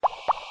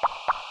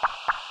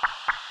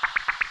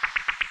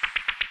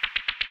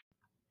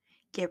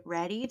get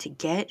ready to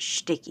get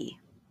sticky.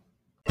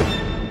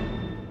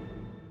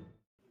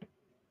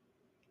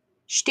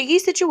 Sticky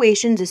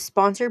Situations is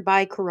sponsored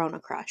by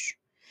Corona Crush.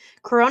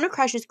 Corona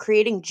Crush is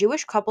creating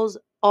Jewish couples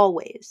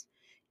always.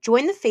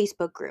 Join the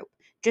Facebook group.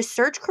 Just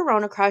search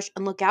Corona Crush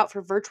and look out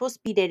for virtual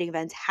speed dating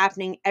events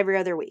happening every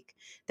other week.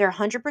 They're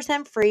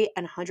 100% free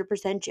and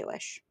 100%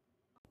 Jewish.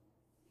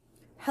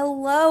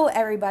 Hello,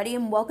 everybody,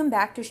 and welcome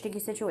back to Sticky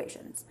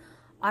Situations.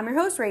 I'm your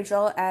host,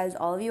 Rachel, as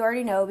all of you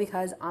already know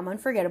because I'm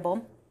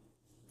unforgettable.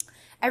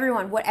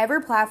 Everyone,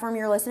 whatever platform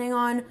you're listening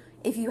on,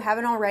 if you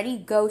haven't already,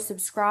 go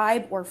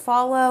subscribe or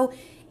follow.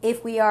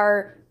 If we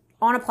are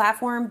not on a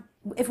platform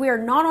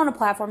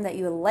that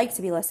you would like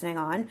to be listening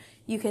on,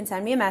 you can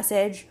send me a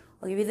message.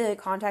 I'll give you the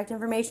contact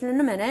information in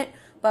a minute,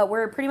 but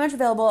we're pretty much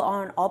available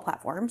on all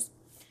platforms.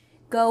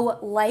 Go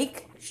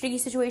like Sticky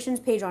Situations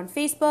page on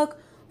Facebook,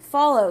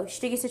 follow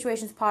Sticky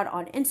Situations Pod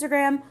on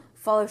Instagram,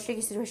 follow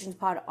Sticky Situations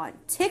Pod on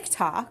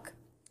TikTok,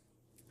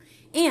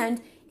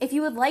 and if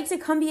you would like to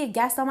come be a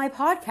guest on my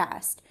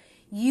podcast,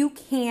 you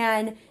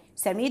can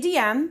send me a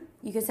DM,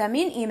 you can send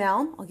me an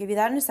email, I'll give you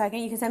that in a second,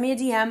 you can send me a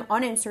DM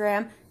on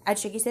Instagram at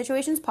Sticky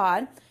Situations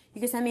Pod,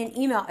 you can send me an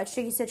email at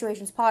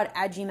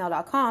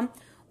stickysituationspod@gmail.com,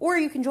 or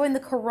you can join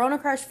the Corona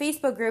Crush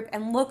Facebook group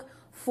and look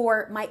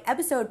for my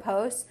episode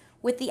posts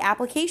with the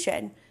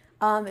application.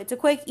 It's a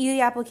quick,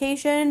 easy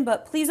application,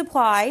 but please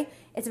apply.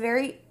 It's a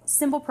very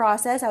simple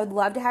process. I would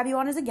love to have you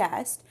on as a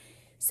guest.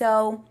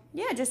 So,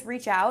 yeah, just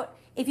reach out.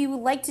 If you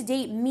would like to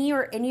date me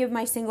or any of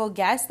my single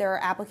guests, there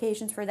are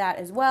applications for that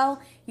as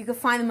well. You can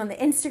find them on the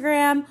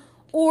Instagram,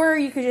 or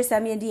you could just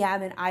send me a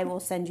DM and I will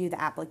send you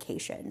the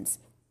applications.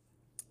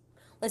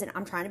 Listen,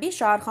 I'm trying to be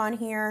Shadchan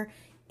here,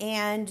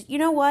 and you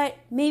know what?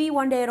 Maybe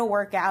one day it'll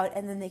work out,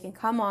 and then they can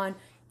come on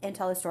and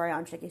tell a story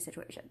on Sticky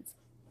Situations.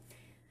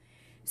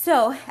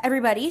 So,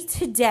 everybody,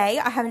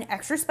 today I have an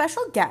extra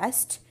special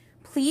guest.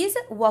 Please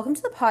welcome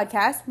to the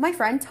podcast my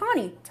friend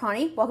Tani.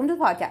 Tani, welcome to the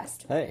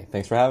podcast. Hey,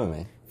 thanks for having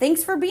me.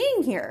 Thanks for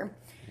being here.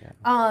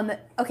 Yeah.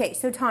 Okay,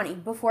 so Tani,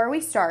 before we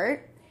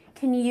start,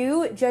 can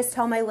you just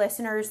tell my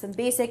listeners some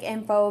basic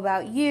info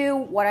about you,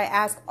 what I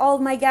ask all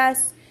of my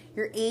guests,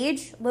 your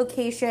age,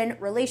 location,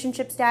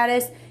 relationship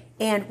status,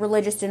 and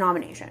religious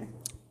denomination?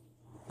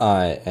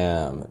 I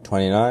am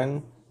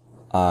 29.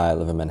 I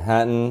live in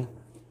Manhattan.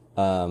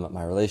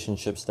 My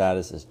relationship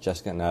status is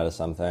just getting out of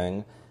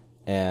something.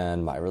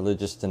 And my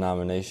religious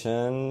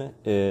denomination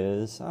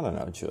is, I don't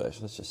know,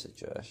 Jewish. Let's just say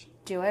Jewish.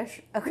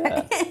 Jewish?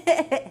 Okay.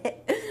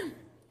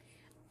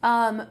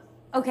 Yeah.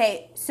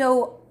 Okay,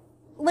 so,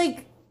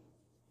 I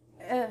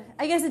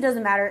guess it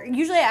doesn't matter.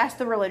 Usually I ask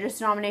the religious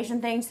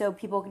denomination thing so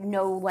people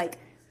know, what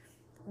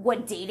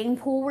dating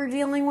pool we're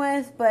dealing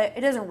with, but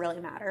it doesn't really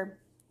matter.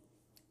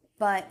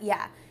 But,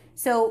 yeah.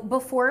 So,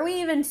 before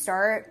we even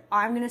start,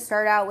 I'm going to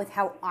start out with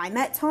how I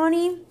met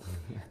Tani.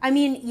 I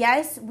mean,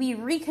 yes, we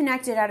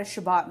reconnected at a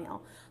Shabbat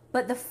meal,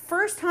 but the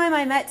first time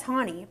I met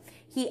Tani,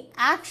 he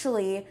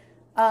actually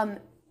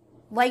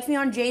liked me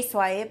on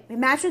JSwipe, he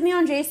matched with me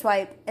on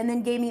JSwipe, and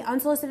then gave me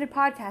unsolicited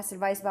podcast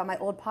advice about my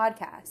old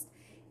podcast.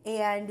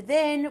 And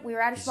then we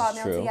were at a Shabbat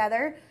meal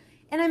together,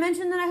 and I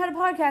mentioned that I had a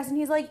podcast, and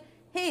he's like,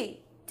 hey,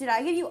 did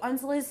I give you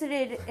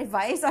unsolicited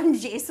advice on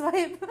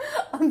JSwipe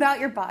about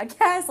your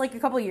podcast a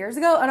couple years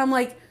ago? And I'm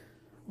like,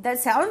 that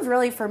sounds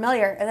really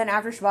familiar. And then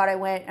after Shabbat, I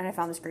went and I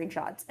found the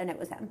screenshots, and it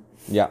was him.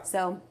 Yeah.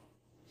 So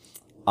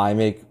I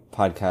make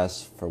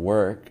podcasts for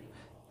work,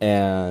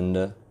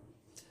 and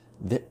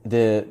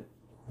the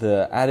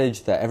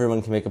adage that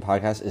everyone can make a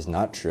podcast is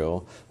not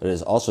true, but it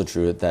is also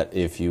true that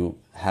if you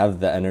have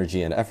the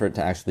energy and effort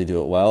to actually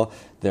do it well,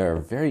 there are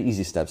very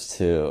easy steps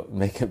to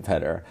make it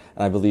better.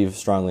 And I believe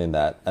strongly in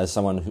that. As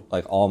someone who,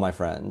 all my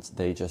friends,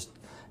 they just,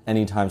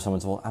 anytime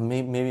someone's,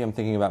 maybe I'm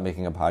thinking about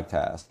making a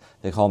podcast,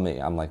 they call me.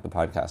 I'm the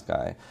podcast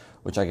guy,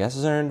 which I guess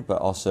is earned, but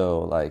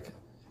also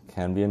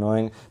can be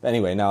annoying. But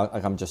anyway, now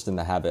I'm just in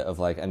the habit of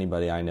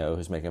anybody I know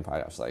who's making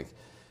podcasts,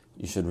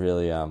 you should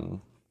really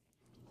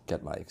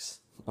get mics,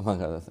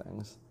 among other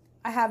things.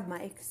 I have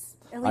mics.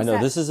 I know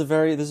this is a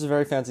very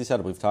fancy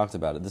setup. We've talked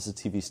about it. This is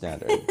TV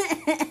standard.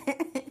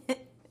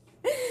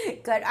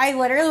 Good. I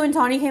literally, when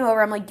Tani came over,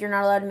 I'm like, you're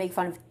not allowed to make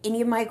fun of any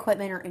of my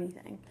equipment or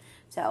anything.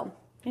 So,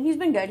 and he's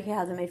been good. He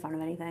hasn't made fun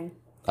of anything.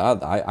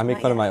 I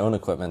make fun of my own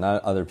equipment,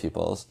 not other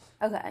people's.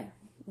 Okay.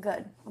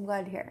 Good. I'm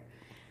glad to hear.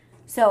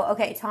 So,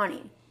 okay,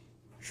 Tani,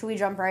 should we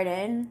jump right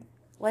in?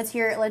 Let's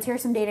hear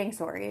some dating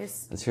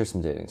stories. Let's hear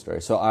some dating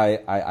stories. So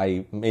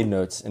I made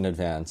notes in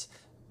advance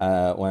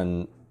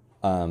when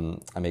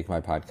I make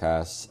my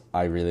podcasts.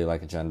 I really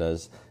like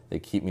agendas. They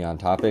keep me on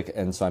topic,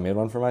 and so I made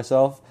one for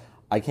myself.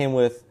 I came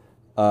with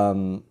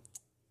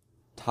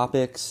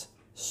topics,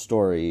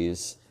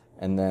 stories,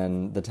 and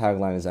then the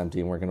tagline is empty,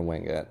 and we're going to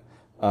wing it.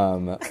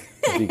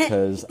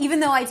 Because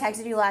even though I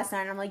texted you last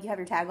night, I'm like, you have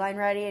your tagline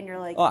ready, and you're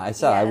like, oh, I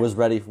said yeah. I was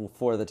ready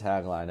for the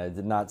tagline. I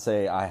did not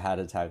say I had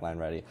a tagline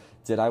ready.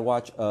 Did I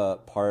watch a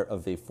part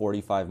of a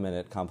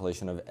 45-minute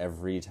compilation of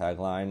every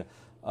tagline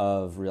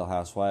of Real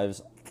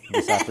Housewives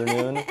this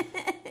afternoon?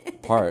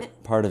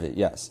 Part of it,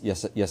 yes,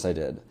 I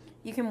did.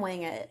 You can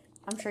wing it.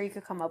 I'm sure you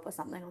could come up with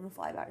something on the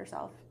fly about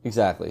yourself.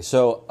 Exactly.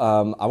 So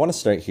I want to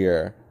start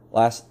here.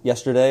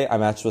 Yesterday, I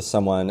matched with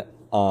someone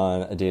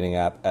on a dating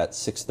app at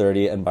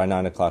 6:30, and by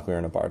 9 o'clock, we were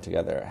in a bar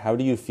together. How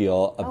do you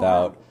feel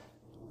about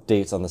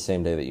dates on the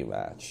same day that you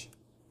match?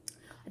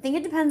 I think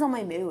it depends on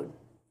my mood.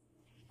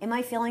 Am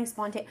I feeling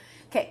spontaneous?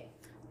 Okay,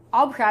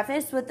 I'll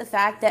preface with the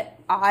fact that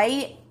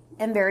I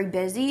am very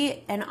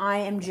busy and I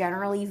am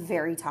generally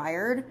very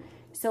tired.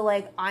 So,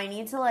 like, I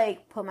need to,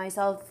 like, put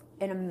myself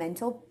in a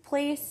mental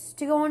place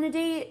to go on a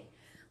date.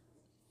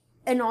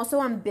 And also,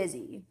 I'm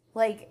busy.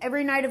 Like,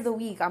 every night of the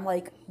week, I'm,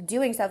 like,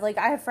 doing stuff. Like,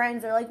 I have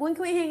friends, they're like, when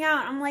can we hang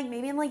out? I'm like,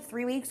 maybe in, like,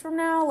 3 weeks from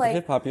now. Like, Is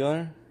it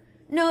popular?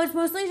 No, it's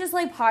mostly just,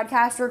 like,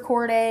 podcast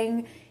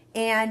recording.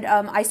 And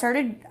I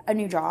started a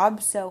new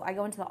job, so I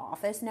go into the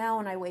office now,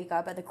 and I wake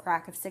up at the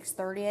crack of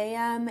 6:30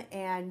 a.m.,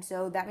 and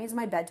so that means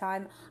my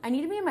bedtime. I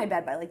need to be in my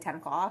bed by, like, 10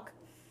 o'clock.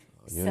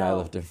 You and I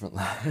live different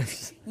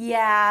lives.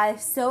 Yeah,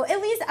 so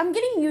at least I'm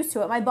getting used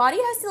to it. My body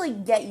has to,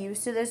 like, get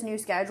used to this new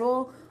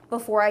schedule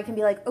before I can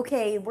be like,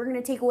 okay, we're going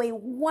to take away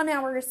 1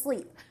 hour of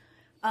sleep.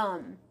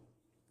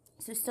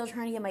 So still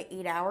trying to get my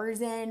 8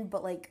 hours in,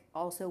 but, like,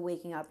 also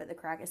waking up at the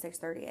crack of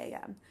 6:30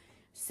 a.m.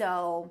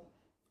 So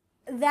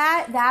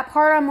that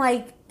part I'm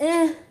like,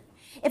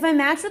 If I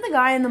matched with a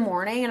guy in the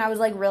morning and I was,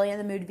 like, really in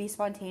the mood to be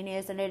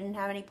spontaneous and I didn't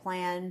have any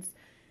plans,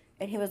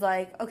 and he was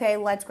like, okay,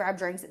 let's grab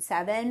drinks at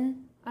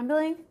 7, I'd be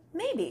like,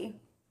 maybe.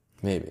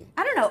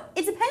 I don't know.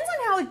 It depends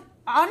on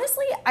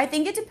honestly, I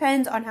think it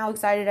depends on how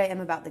excited I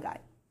am about the guy.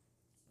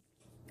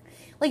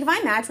 Like, if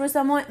I match with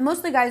someone, most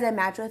of the guys I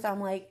match with, I'm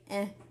like,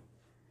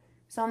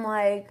 So I'm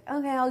like,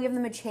 okay, I'll give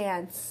them a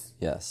chance.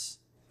 Yes.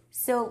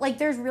 So, like,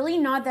 there's really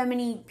not that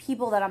many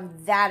people that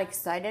I'm that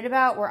excited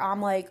about where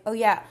I'm like, oh,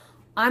 yeah,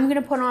 I'm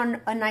going to put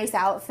on a nice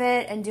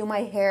outfit and do my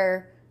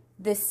hair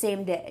this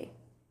same day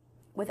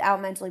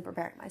without mentally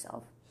preparing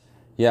myself.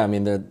 Yeah, I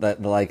mean,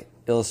 that like,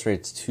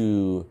 illustrates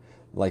two,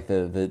 like,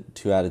 the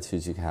two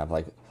attitudes you can have.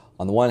 Like,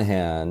 on the one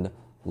hand,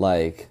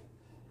 like,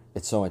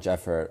 it's so much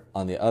effort.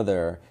 On the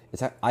other,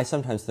 I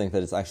sometimes think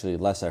that it's actually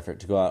less effort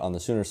to go out on the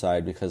sooner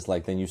side because,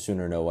 like, then you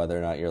sooner know whether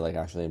or not you're, like,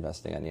 actually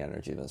investing any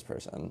energy in this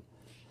person.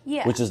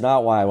 Yeah. Which is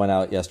not why I went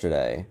out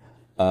yesterday.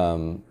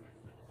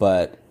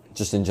 But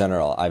just in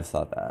general, I've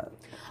thought that.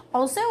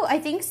 Also, I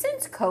think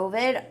since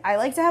COVID, I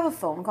like to have a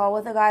phone call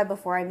with a guy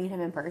before I meet him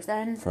in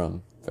person.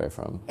 Very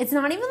from. It's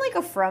not even like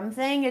a from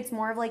thing. It's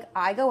more of like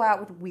I go out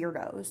with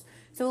weirdos.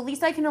 So at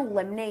least I can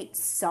eliminate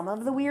some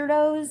of the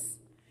weirdos.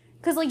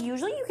 Because, like,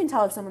 usually you can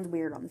tell if someone's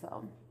weird on the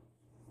phone.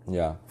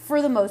 Yeah.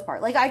 For the most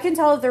part. Like, I can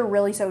tell if they're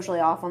really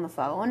socially off on the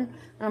phone.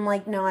 And I'm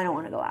like, no, I don't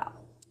want to go out.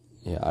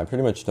 Yeah, I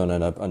pretty much don't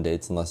end up on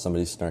dates unless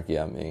somebody's snarky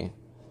at me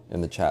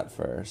in the chat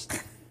first.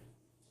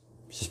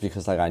 Just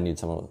because, like, I need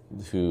someone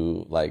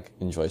who, like,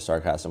 enjoys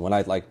sarcasm. When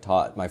I, like,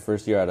 taught my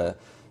first year at a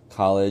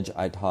college,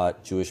 I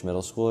taught Jewish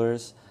middle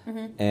schoolers.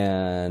 Mm-hmm.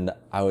 And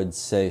I would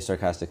say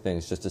sarcastic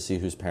things just to see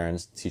whose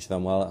parents teach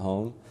them well at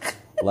home.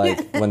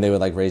 Like, when they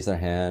would, like, raise their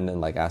hand and,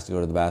 like, ask to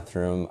go to the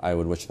bathroom, I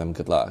would wish them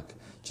good luck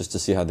just to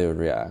see how they would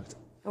react.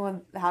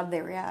 How did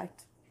they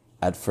react?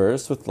 At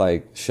first with,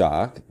 like,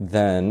 shock.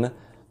 Then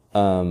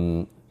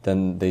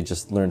they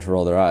just learned to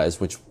roll their eyes,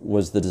 which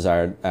was the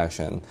desired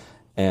action.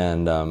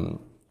 And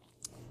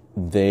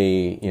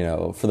they, you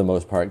know, for the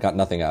most part, got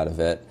nothing out of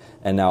it.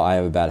 And now I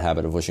have a bad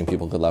habit of wishing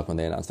people good luck when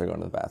they announce they're going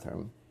to the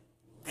bathroom.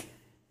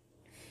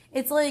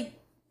 It's like,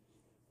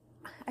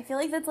 I feel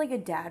like that's like a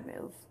dad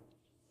move.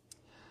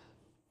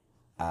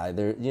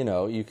 You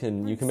know, you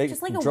can make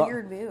just like a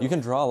weird move. You can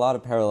draw a lot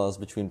of parallels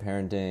between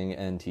parenting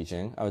and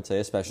teaching. I would say,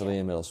 especially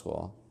in middle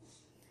school.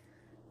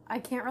 I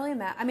can't really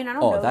imagine. I mean, I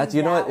don't know that's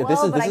you know that what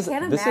well, but I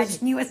can't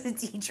imagine you as a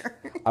teacher.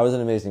 I was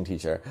an amazing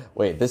teacher.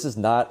 Wait, this is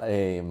not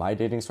my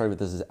dating story, but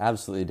this is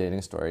absolutely a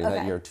dating story. Okay.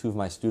 That year, 2 of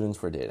my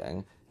students were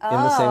dating in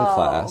the same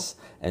class,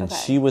 and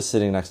she was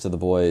sitting next to the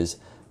boy's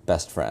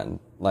best friend,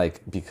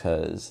 like,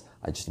 because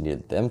I just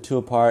needed them two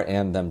apart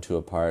and them two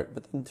apart,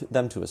 but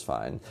them two is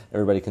fine.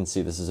 Everybody can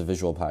see this is a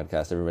visual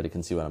podcast. Everybody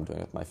can see what I'm doing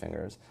with my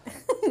fingers.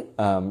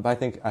 But I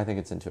think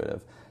it's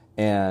intuitive.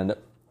 And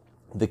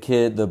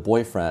the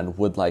boyfriend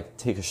would, like,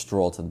 take a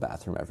stroll to the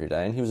bathroom every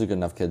day, and he was a good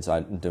enough kid, so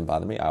it didn't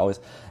bother me.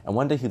 And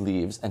one day he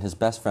leaves, and his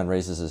best friend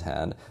raises his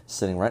hand,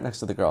 sitting right next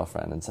to the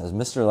girlfriend, and says,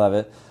 "Mr.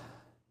 Levitt,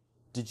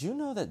 did you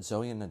know that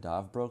Zoe and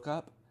Nadav broke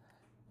up?"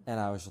 And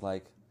I was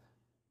like,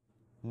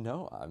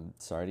 "No, I'm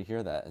sorry to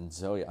hear that." And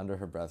Zoe, under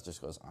her breath,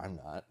 just goes, "I'm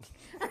not."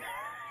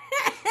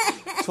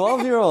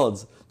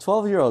 12-year-olds,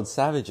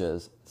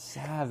 savages.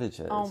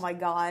 Oh my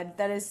God,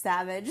 that is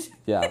savage.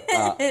 Yeah,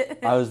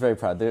 I was very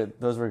proud.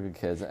 Those were good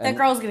kids. That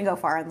girl's gonna go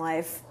far in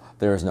life.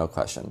 There is no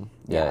question.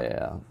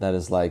 Yeah. That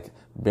is, like,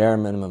 bare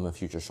minimum of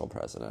future she'll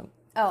president.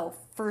 Oh,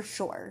 for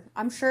sure.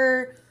 I'm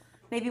sure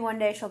maybe one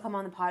day she'll come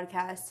on the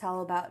podcast,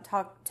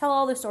 tell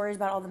all the stories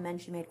about all the men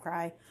she made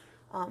cry.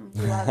 We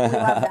love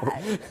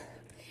that.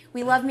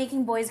 We love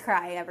making boys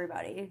cry,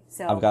 everybody.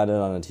 So I've got it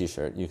on a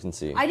t-shirt. You can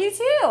see. I do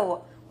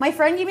too. My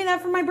friend gave me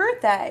that for my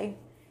birthday.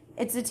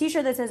 It's a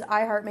t-shirt that says,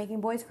 "I heart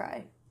making boys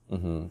cry."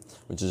 Mm-hmm.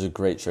 Which is a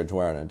great shirt to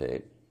wear on a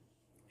date.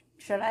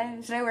 Should I?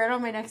 Should I wear it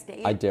on my next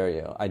date? I dare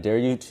you. I dare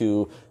you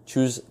to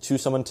choose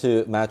someone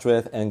to match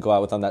with and go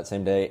out with on that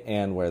same day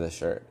and wear the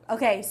shirt.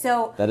 Okay,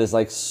 so that is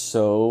like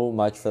so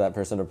much for that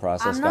person to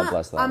process. God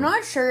bless them. I'm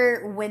not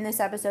sure when this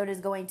episode is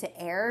going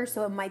to air,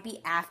 so it might be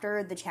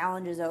after the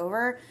challenge is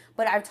over.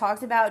 But I've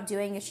talked about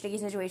doing a Sticky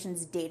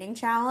Situations dating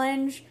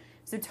challenge.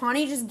 So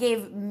Tawny just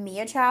gave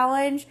me a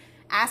challenge: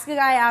 ask a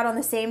guy out on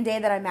the same day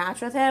that I match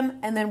with him,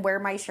 and then wear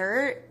my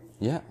shirt.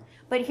 Yeah.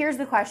 But here's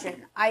the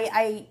question: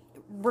 I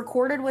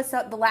recorded with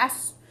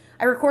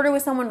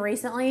someone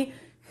recently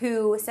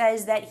who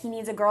says that he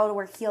needs a girl to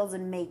wear heels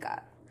and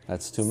makeup.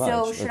 That's too much.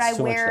 So should I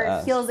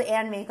wear heels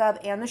and makeup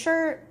and the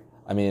shirt?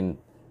 I mean,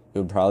 it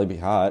would probably be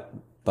hot,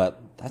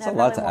 but that's a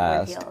lot to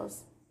ask.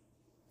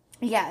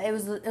 Yeah, it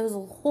was a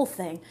whole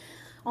thing.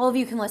 All of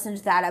you can listen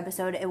to that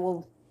episode. It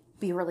will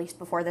be released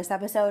before this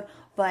episode,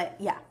 but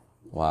yeah.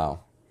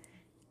 Wow.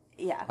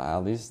 Yeah. At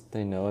least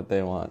they know what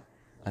they want,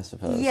 I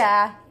suppose.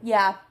 Yeah.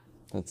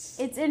 It's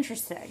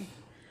interesting.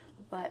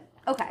 But,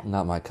 okay.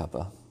 Not my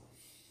cuppa.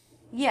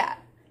 Yeah.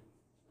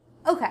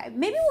 Okay,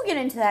 maybe we'll get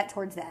into that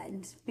towards the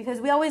end,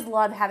 because we always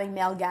love having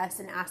male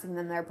guests and asking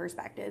them their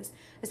perspectives,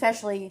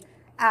 especially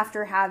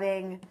after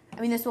having,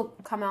 I mean, this will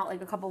come out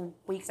like a couple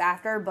weeks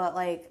after, but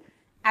like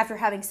after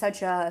having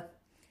such a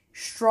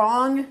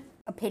strong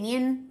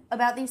opinion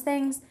about these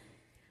things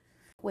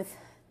with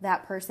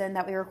that person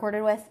that we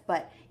recorded with.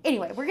 But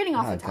anyway, we're getting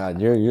off the topic.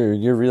 God,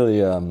 you're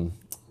really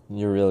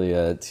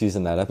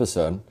teasing that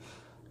episode.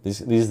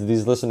 These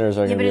listeners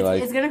are going to be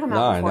like, it's going to come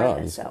out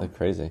before this. They're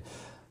crazy.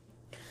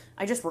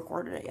 I just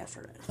recorded it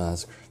yesterday.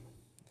 That's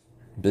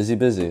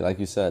busy, like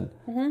you said.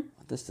 Mm-hmm. I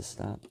want this to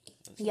stop.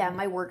 Yeah,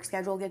 my work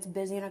schedule gets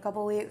busy in a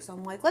couple weeks, so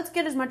I'm like, let's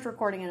get as much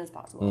recording in as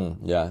possible.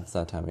 Yeah, it's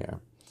that time of year.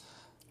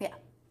 Yeah.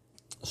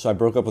 So I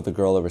broke up with a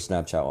girl over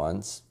Snapchat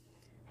once.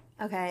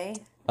 Okay.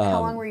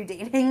 How long were you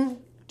dating?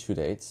 2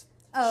 dates.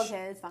 Oh,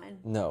 okay, it's fine.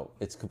 No,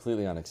 it's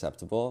completely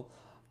unacceptable.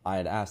 I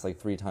had asked like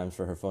 3 times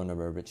for her phone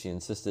number, but she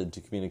insisted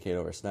to communicate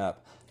over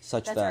Snap,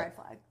 That's a red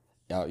flag.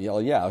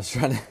 Yeah, I was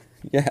trying to...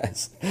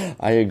 Yes,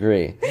 I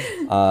agree.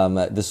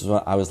 This was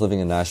when I was living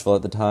in Nashville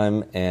at the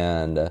time,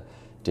 and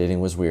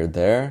dating was weird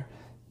there.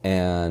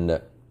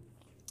 And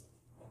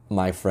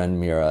my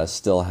friend Mira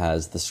still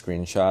has the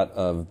screenshot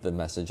of the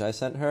message I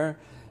sent her,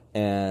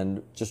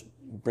 and just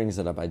brings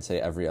it up, I'd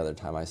say, every other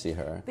time I see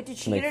her. But did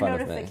she get a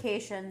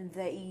notification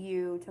that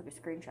you took a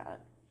screenshot?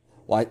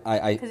 Well,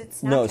 because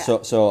it's Snapchat.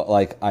 No, so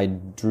like I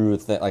drew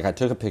like I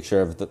took a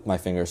picture of my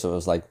finger so it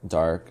was like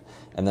dark,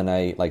 and then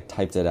I like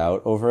typed it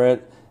out over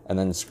it, and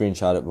then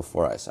screenshot it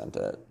before I sent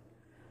it.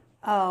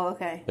 Oh,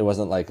 okay. It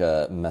wasn't like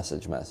a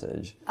message.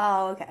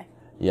 Oh, okay.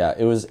 Yeah,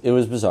 it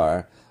was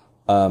bizarre,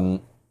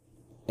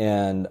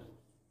 and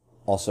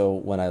also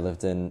when I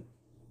lived in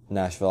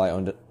Nashville, I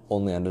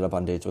only ended up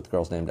on dates with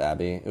girls named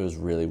Abby. It was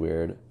really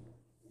weird.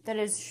 That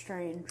is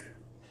strange.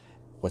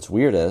 What's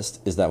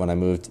weirdest is that when I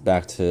moved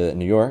back to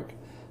New York,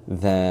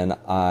 then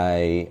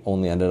I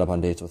only ended up on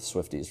dates with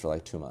Swifties for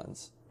like 2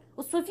 months.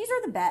 Well, Swifties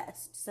are the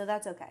best, so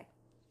that's okay.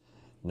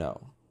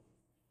 No.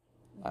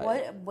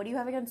 What do you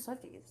have against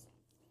Swifties?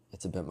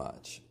 It's a bit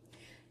much.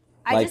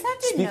 I just have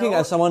to know. Speaking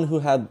as someone who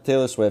had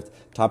Taylor Swift,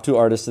 top 2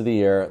 artists of the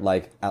year,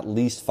 like at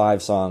least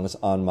 5 songs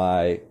on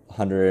my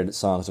 100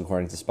 songs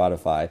according to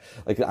Spotify.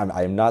 Like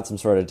I'm not some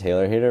sort of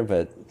Taylor hater,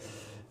 but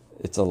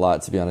it's a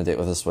lot to be on a date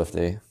with a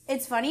Swiftie.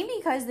 It's funny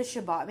because the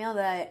Shabbat meal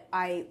that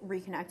I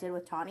reconnected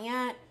with Tawny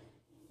at,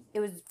 it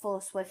was full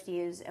of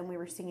Swifties, and we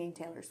were singing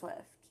Taylor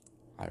Swift.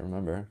 I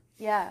remember.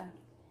 Yeah.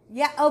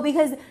 Yeah,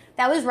 because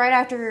that was right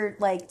after,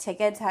 like,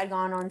 tickets had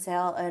gone on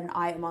sale, and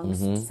I,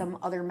 amongst some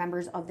other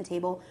members of the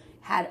table,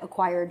 had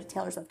acquired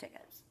Taylor Swift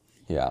tickets.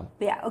 Yeah.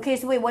 But yeah, okay,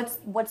 so wait,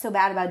 what's so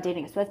bad about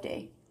dating a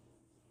Swiftie?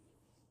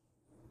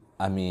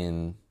 I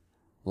mean,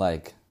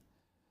 like,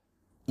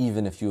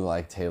 even if you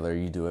like Taylor,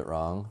 you do it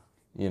wrong,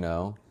 you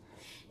know?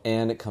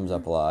 And it comes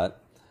up a lot.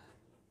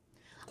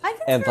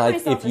 And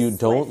like if you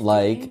don't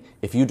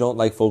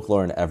like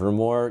Folklore and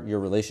Evermore, your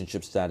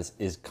relationship status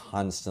is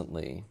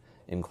constantly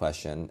in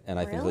question, and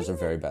I think those are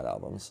very bad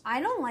albums. I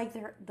don't like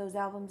those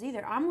albums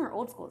either. I'm more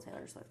old school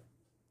Taylor Swift.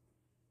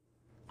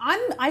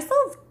 I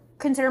still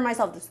consider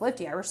myself the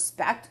Swiftie. I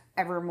respect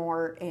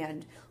Evermore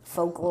and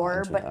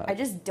Folklore, but I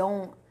just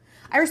don't.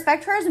 I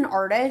respect her as an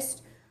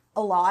artist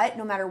a lot,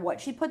 no matter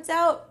what she puts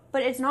out,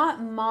 but it's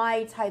not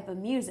my type of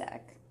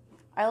music.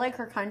 I like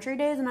her country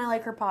days and I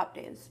like her pop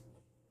days.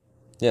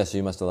 Yeah, so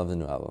you must have loved the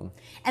new album.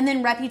 And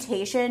then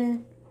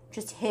Reputation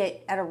just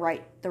hit at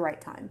the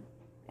right time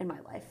in my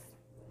life.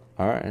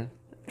 All right.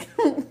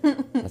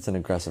 That's an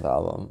aggressive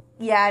album.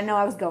 Yeah, I know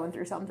I was going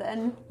through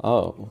something.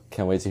 Oh,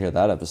 can't wait to hear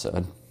that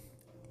episode.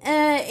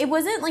 It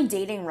wasn't like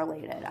dating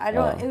related.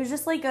 It was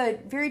just like a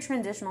very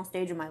transitional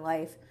stage of my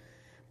life.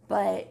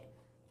 But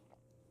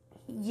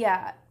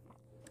yeah,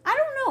 I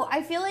don't know.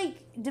 I feel like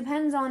it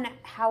depends on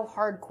how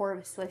hardcore of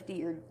a Swiftie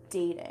you're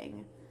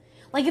dating.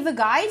 Like, if a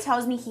guy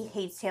tells me he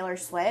hates Taylor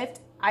Swift,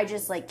 I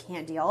just, like,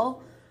 can't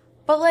deal.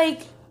 But,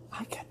 like...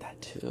 I get that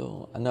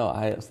too. No,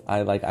 I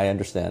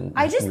understand.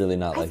 I just really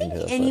not I liking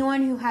think Taylor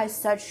anyone who has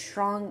such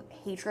strong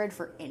hatred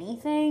for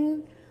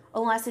anything,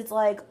 unless it's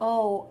like,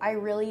 oh, I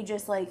really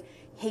just like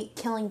hate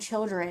killing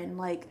children,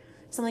 like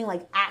something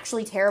like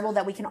actually terrible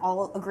that we can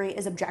all agree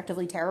is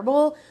objectively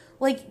terrible.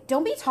 Like,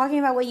 don't be talking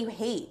about what you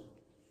hate.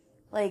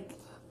 Like,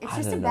 it's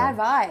just a bad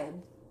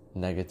vibe.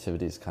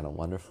 Negativity is kind of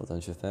wonderful,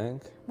 don't you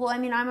think? Well, I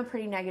mean, I'm a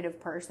pretty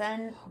negative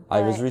person.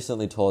 I was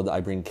recently told I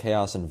bring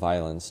chaos and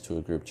violence to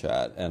a group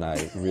chat, and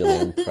I really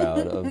am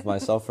proud of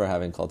myself for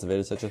having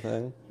cultivated such a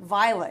thing.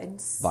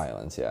 Violence.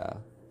 Violence, yeah.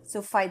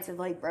 So fights have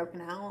like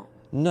broken out.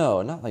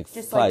 No, not like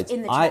just fights. Like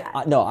in the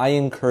chat. I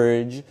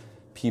encourage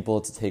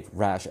people to take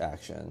rash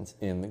actions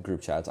in the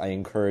group chats. I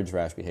encourage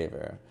rash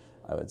behavior,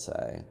 I would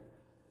say.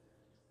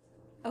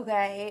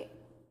 Okay.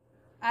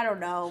 I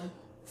don't know.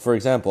 For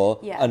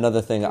example,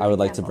 another thing I would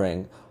like to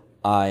bring,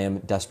 I am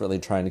desperately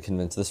trying to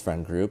convince this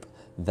friend group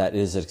that it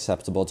is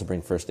acceptable to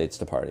bring first dates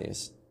to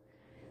parties.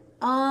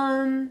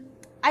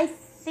 I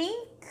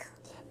think...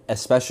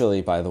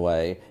 Especially, by the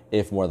way,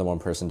 if more than one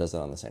person does it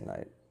on the same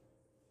night.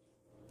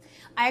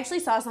 I actually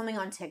saw something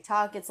on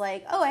TikTok. It's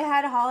like, oh, I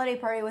had a holiday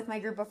party with my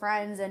group of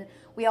friends, and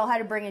we all had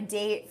to bring a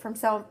date,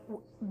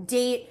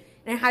 and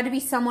it had to be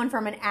someone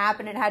from an app,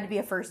 and it had to be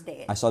a first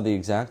date. I saw the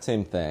exact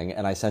same thing,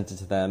 and I sent it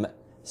to them.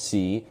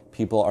 See,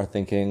 people are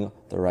thinking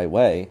the right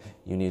way.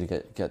 You need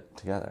to get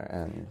together.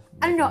 And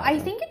I don't know. I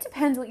think it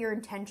depends what your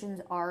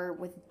intentions are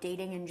with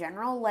dating in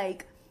general.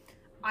 Like,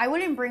 I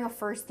wouldn't bring a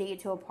first date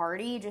to a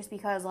party just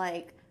because,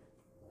 like,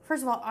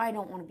 first of all, I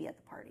don't want to be at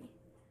the party.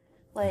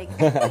 Like,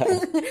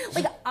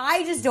 like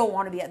I just don't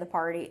want to be at the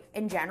party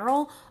in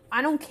general.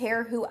 I don't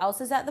care who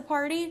else is at the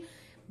party,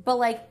 but,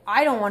 like,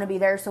 I don't want to be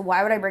there, so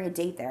why would I bring a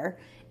date there?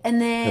 And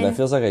then... that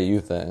feels like a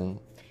you thing.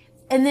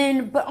 And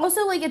then, but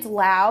also, like, it's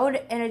loud,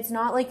 and it's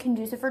not, like,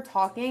 conducive for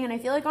talking, and I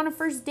feel like on a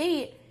first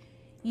date,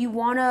 you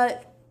want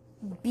to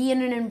be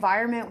in an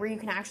environment where you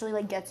can actually,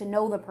 like, get to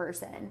know the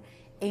person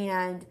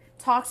and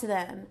talk to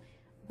them.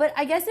 But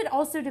I guess it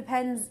also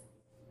depends,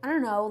 I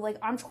don't know, like,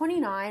 I'm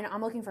 29,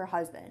 I'm looking for a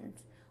husband.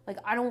 Like,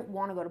 I don't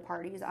want to go to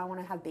parties, I want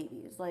to have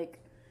babies.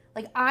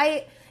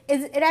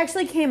 It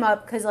actually came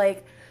up because,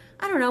 like,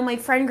 I don't know, my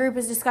friend group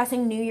is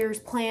discussing New Year's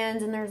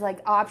plans and there's, like,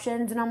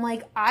 options. And I'm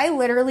like, I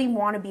literally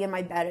want to be in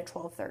my bed at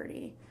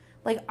 12:30.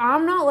 Like,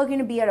 I'm not looking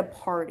to be at a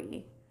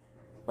party.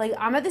 Like,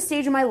 I'm at the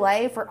stage in my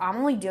life where I'm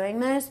only doing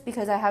this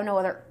because I have no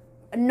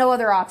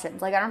other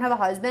options. Like, I don't have a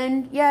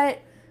husband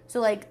yet. So,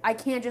 like, I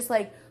can't just,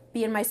 like,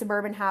 be in my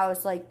suburban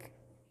house, like,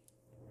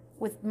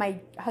 with my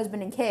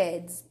husband and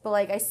kids. But,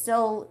 like, I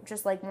still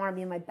just, like, want to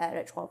be in my bed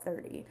at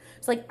 12:30.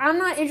 So, like, I'm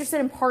not interested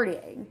in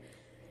partying.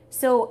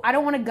 So I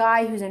don't want a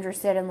guy who's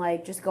interested in,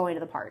 like, just going to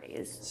the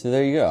parties. So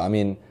there you go. I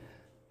mean,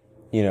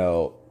 you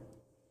know,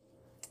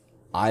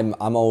 I'm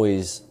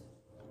always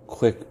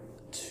quick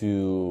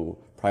to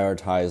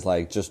prioritize,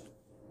 like, just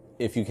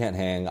if you can't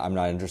hang, I'm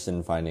not interested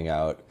in finding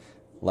out,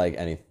 like,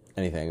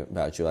 anything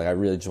about you. Like, I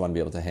really just want to be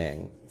able to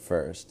hang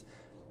first.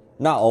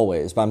 Not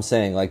always, but I'm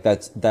saying, like,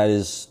 that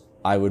is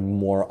I would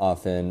more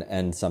often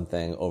end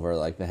something over,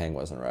 like, the hang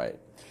wasn't right.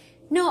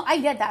 No, I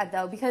get that,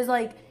 though, because,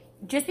 like,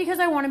 just because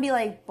I want to be,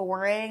 like,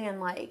 boring and,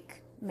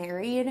 like,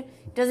 married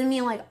doesn't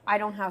mean, like, I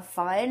don't have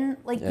fun.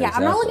 Like, yeah,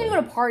 exactly. I'm not looking to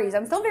go to parties.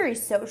 I'm still very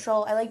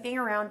social. I like being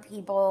around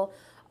people.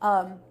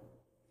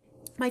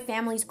 My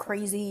family's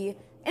crazy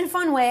in a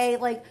fun way.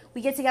 Like,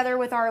 we get together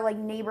with our, like,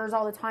 neighbors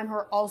all the time who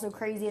are also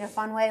crazy in a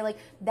fun way. Like,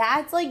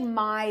 that's, like,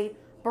 my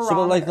barometer.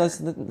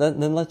 So, but,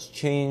 like, let's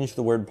change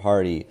the word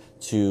party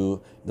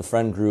to the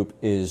friend group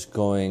is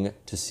going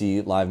to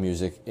see live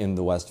music in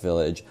the West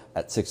Village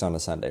at 6 on a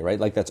Sunday, right?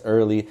 Like, that's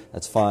early,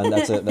 that's fun,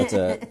 that's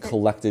a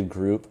collected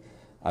group.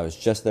 I was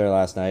just there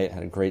last night,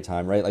 had a great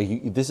time, right?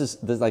 Like,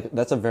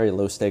 that's a very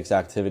low stakes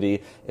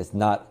activity. It's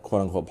not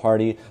quote unquote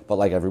party, but,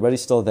 like,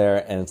 everybody's still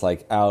there and it's,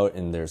 like, out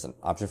and there's an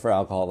option for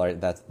alcohol, right?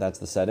 That's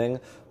the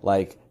setting.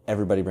 Like,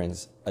 everybody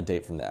brings a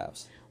date from the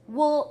apps.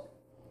 Well,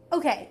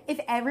 okay, if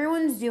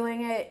everyone's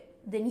doing it,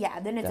 then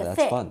it's a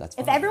thing. That's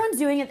fun. If everyone's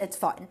doing it, it's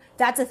fun.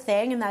 That's a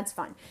thing, and that's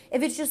fun.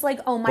 If it's just like,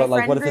 oh, my friend group... But,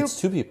 like, what if it's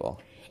two people?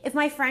 If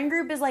my friend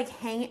group is, like,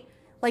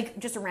 like,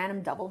 just a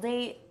random double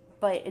date,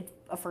 but it's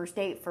a first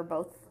date for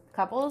both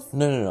couples?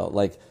 No.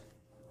 Like,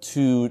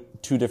 two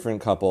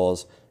different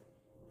couples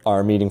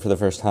are meeting for the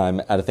first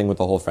time at a thing with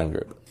the whole friend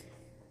group.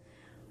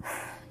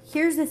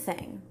 Here's the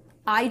thing.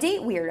 I date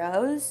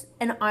weirdos,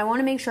 and I want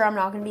to make sure I'm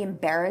not going to be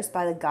embarrassed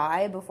by the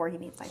guy before he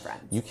meets my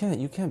friends. You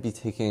can't be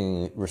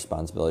taking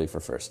responsibility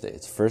for first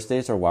dates. First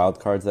dates are wild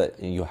cards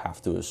that you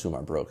have to assume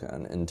are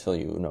broken until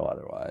you know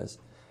otherwise.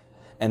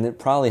 And it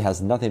probably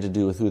has nothing to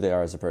do with who they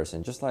are as a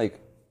person, just, like,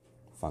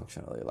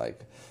 functionally.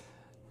 Like,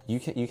 you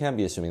can't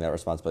be assuming that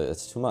responsibility.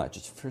 That's too much.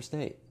 It's a first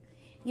date.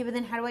 Yeah, but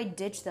then how do I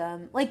ditch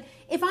them? Like,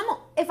 if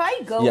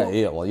I go...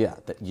 Yeah.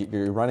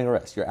 You're running a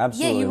risk. You're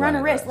absolutely you run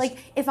a risk. risk.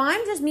 Like, if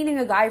I'm just meeting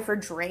a guy for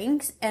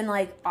drinks, and,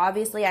 like,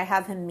 obviously I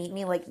have him meet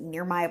me, like,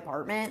 near my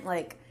apartment,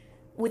 like,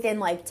 within,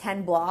 like,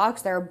 10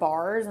 blocks, there are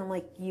bars, and I'm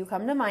like, you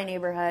come to my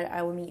neighborhood,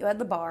 I will meet you at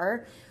the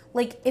bar.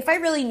 Like, if I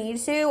really need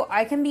to,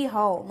 I can be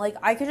home. Like,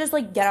 I could just,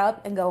 like, get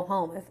up and go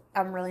home if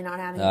I'm really not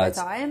having a good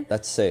time.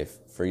 That's safe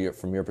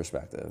from your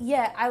perspective.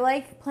 Yeah, I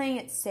like playing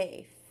it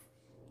safe.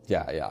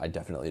 Yeah, I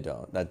definitely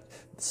don't. That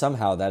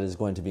somehow that is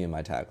going to be in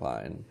my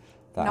tagline.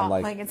 That Not I'm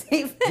like, playing it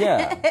safe.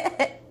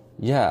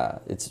 yeah.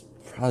 It's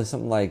probably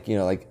something like,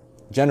 like,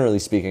 generally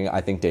speaking,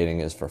 I think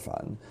dating is for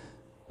fun,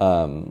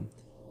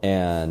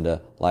 and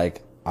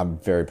like I'm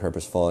very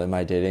purposeful in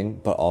my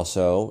dating, but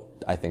also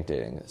I think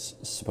dating is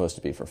supposed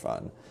to be for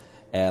fun.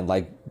 And,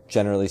 like,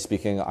 generally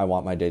speaking, I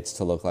want my dates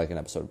to look like an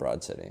episode of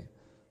Broad City.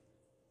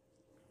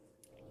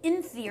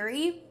 In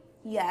theory,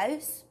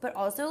 yes. But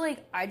also,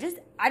 like, I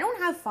don't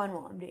have fun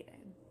while I'm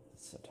dating.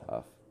 It's so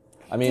tough.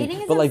 I mean,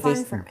 dating but, like,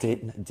 isn't fun for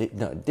me.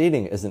 No,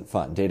 dating isn't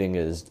fun. Dating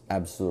is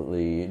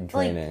absolutely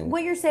draining. Like,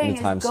 what you're saying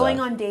is going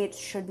on dates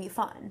should be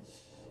fun.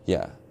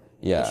 Yeah.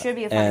 It should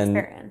be a fun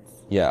experience.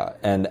 Yeah,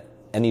 and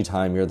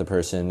anytime you're the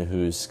person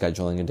who's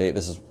scheduling a date,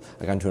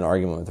 I got into an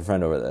argument with a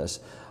friend over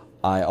this.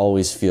 I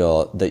always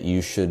feel that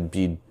you should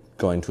be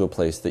going to a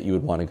place that you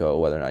would want to go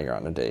whether or not you're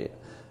on a date.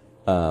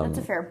 That's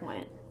a fair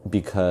point.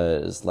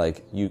 Because,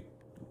 like,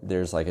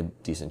 there's, like, a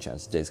decent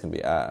chance the date's going to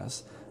be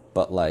ass.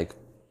 But, like,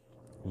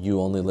 you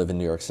only live in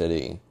New York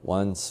City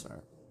once,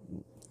 or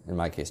in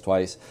my case,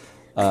 twice.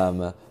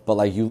 But,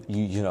 like, you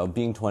know,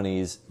 being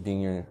 20s,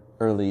 being your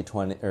early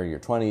 20s, or your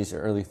 20s,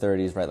 your early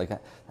 30s, right? Like,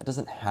 that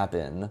doesn't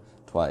happen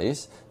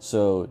twice.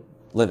 So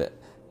live it.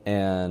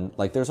 And,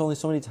 like, there's only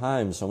so many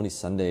times, so many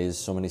Sundays,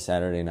 so many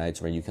Saturday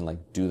nights where you can,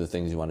 like, do the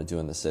things you want to do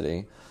in the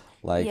city.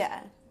 Like,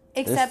 yeah.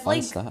 Except,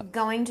 like, stuff.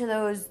 Going to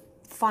those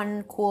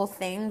fun, cool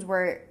things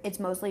where it's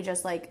mostly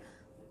just, like,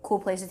 cool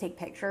place to take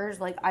pictures.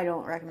 Like, I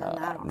don't recommend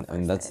that on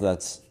and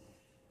that's...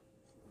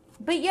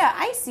 But, yeah,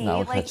 I see.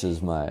 Now like,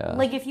 catches my...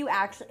 Like, if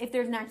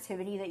there's an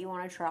activity that you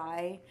want to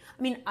try.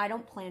 I mean, I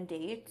don't plan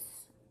dates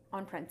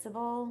on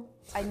principle.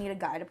 I need a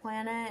guy to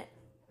plan it,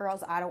 or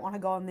else I don't want to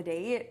go on the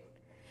date.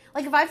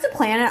 Like, if I have to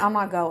plan it, I'm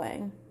not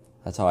going.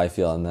 That's how I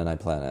feel, and then I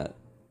plan it.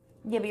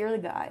 Yeah, but you're the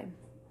guy.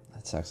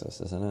 That's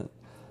sexist, isn't it?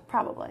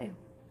 Probably.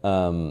 I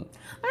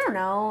don't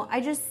know. I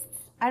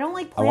don't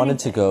like planning I wanted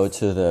to things. go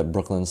to the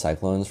Brooklyn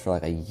Cyclones for,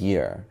 like, a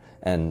year,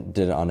 and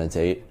did it on a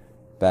date.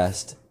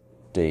 Best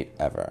date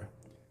ever.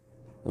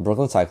 The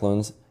Brooklyn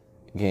Cyclones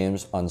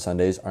games on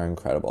Sundays are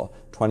incredible.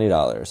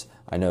 $20.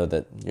 I know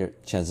that your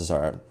chances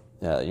are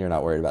you're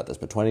not worried about this,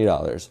 but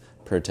 $20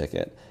 per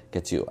ticket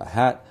gets you a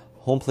hat,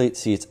 home plate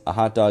seats, a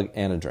hot dog,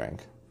 and a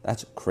drink.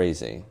 That's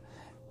crazy.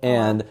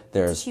 And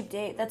there's it's a cheap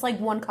date. That's like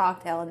one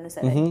cocktail in the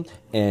city.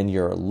 And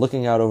you're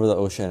looking out over the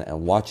ocean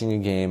and watching a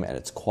game, and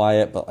it's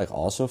quiet, but, like,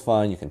 also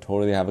fun. You can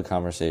totally have a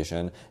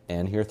conversation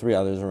and hear three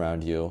others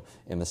around you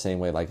in the same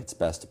way, like, it's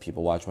best to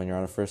people watch when you're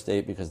on a first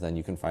date, because then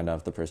you can find out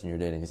if the person you're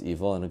dating is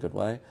evil in a good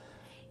way.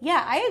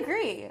 Yeah, I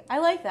agree. I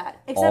like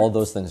that. Except all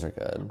those things are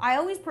good. I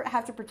always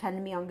have to pretend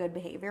to be on good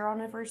behavior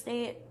on a first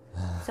date,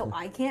 so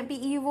I can't be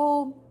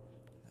evil.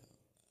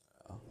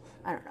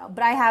 I don't know.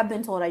 But I have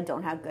been told I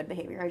don't have good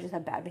behavior. I just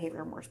have bad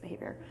behavior and worse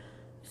behavior.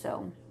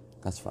 So.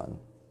 That's fun.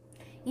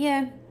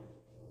 Yeah.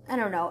 I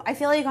don't know. I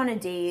feel like on a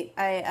date,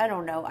 I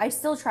don't know. I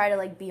still try to,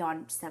 like, be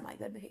on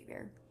semi-good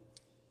behavior.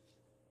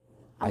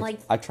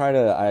 I try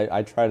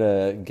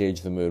to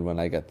gauge the mood when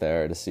I get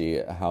there to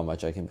see how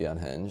much I can be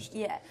unhinged.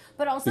 Yeah.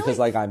 But also, because,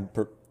 like, I'm,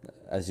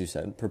 as you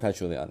said,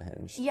 perpetually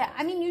unhinged. Yeah.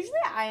 I mean, usually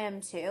I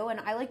am too. And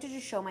I like to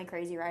just show my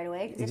crazy right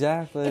away.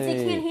 Exactly. If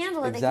they can't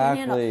handle it, they can't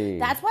handle it.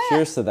 That's why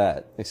Cheers to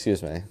that.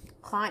 Excuse me.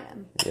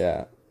 Climb.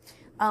 Yeah.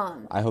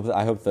 I hope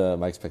the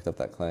mics picked up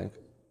that clank.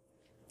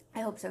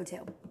 I hope so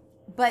too.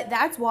 But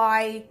that's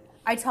why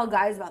I tell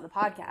guys about the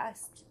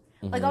podcast.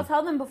 Like, I'll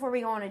tell them before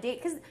we go on a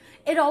date, because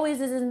it always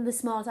is in the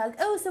small talk.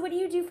 Oh, so what do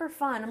you do for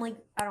fun? I'm like,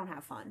 I don't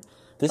have fun.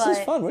 This is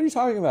fun. What are you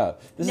talking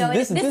about? This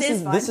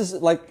is fun. This is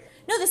like...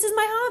 No, this is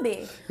my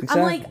hobby. Exactly.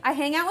 I'm like, I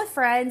hang out with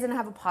friends and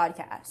have a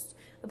podcast.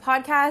 The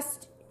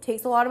podcast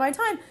takes a lot of my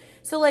time.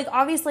 So, like,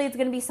 obviously it's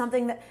going to be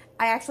something that...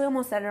 I actually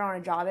almost said it on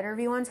a job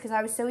interview once, because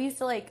I was so used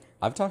to, like...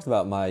 I've talked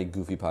about my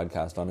goofy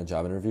podcast on a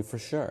job interview for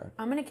sure.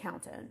 I'm an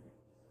accountant.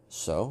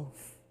 So?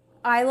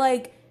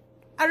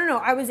 I don't know.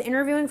 I was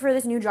interviewing for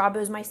this new job. It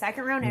was my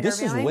second round interviewing.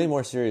 This is way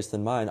more serious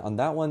than mine. On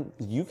that one,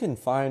 you can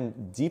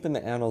find deep in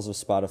the annals of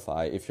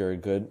Spotify, if you're a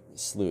good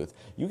sleuth.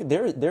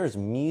 There's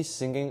me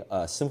singing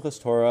a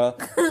Simplest Torah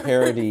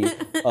parody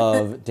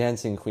of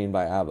Dancing Queen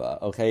by ABBA.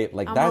 Okay,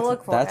 like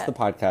that's the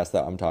podcast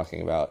that I'm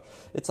talking about.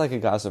 It's like a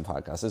gossip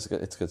podcast.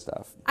 It's good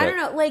stuff. But I don't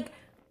know. Like,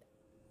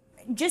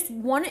 just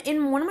in one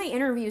of my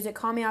interviews, it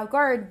caught me off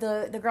guard.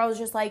 The girl was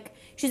just like,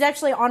 she's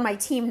actually on my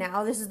team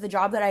now. This is the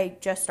job that I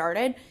just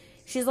started.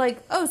 She's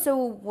like, oh, so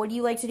what do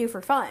you like to do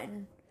for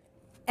fun?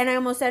 And I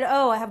almost said,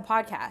 oh, I have a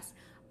podcast.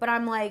 But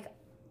I'm like,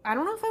 I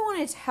don't know if I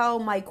want to tell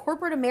my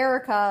corporate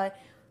America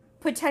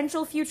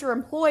potential future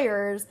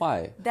employers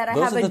that I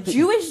have a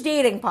Jewish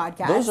dating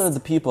podcast.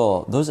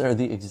 Those are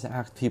the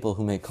exact people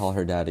who make Call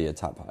Her Daddy a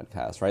top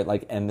podcast, right?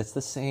 Like, and it's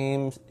the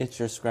same itch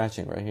you're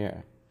scratching right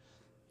here.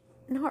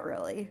 Not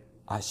really.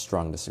 I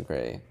strongly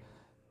disagree.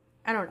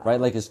 I don't know. Right?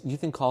 Like, you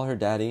think Call Her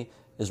Daddy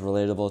is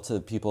relatable to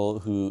people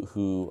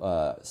who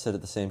sit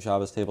at the same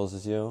Shabbos tables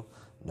as you?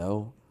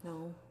 No.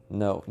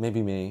 No,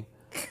 maybe me.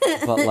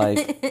 But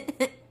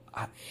like...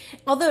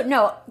 Although,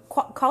 no,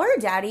 Call Her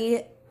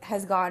Daddy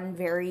has gotten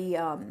very...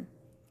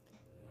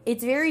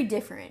 it's very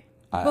different.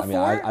 I mean,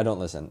 I don't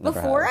listen.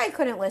 Before I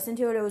couldn't listen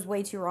to it. It was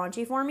way too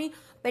raunchy for me.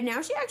 But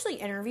now she actually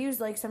interviews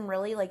like some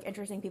really like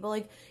interesting people.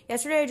 Like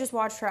yesterday, I just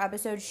watched her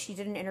episode. She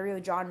did an interview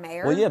with John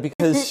Mayer. Well, yeah,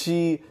 because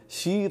she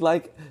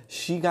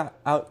got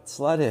out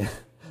slutted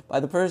by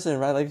the person,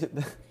 right? Like,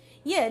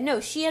 yeah,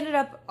 no, she ended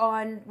up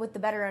on with the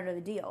better end of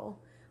the deal.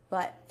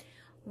 But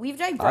we've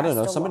digressed. I don't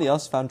know. Somebody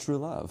else found true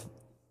love.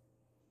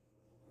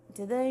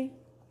 Did they?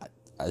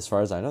 As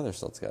far as I know, they're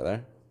still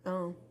together.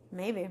 Oh,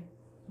 maybe.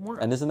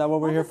 And isn't that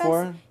what we're here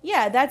for?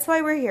 Yeah, that's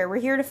why we're here.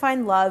 We're here to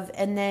find love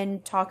and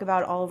then talk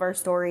about all of our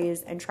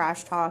stories and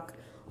trash talk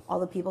all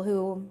the people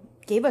who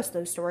gave us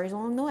those stories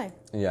along the way.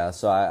 Yeah,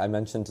 so I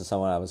mentioned to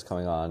someone I was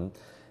coming on,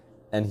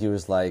 and he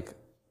was like,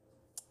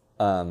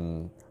 are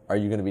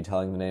you going to be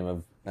telling the name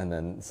of, and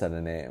then said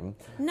a name?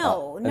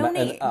 No, no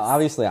names. And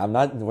obviously, we're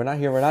not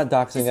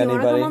doxing anybody. Does he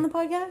want to come on the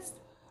podcast?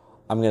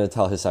 I'm going to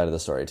tell his side of the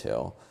story,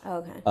 too.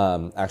 Oh,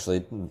 okay.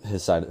 Actually,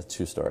 his side of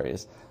 2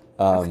 stories.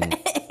 Okay.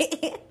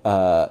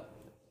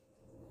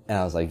 And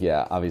I was like,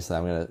 yeah, obviously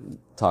I'm going to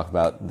talk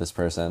about this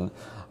person.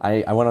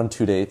 I went on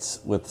 2 dates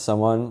with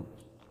someone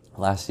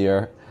last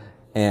year,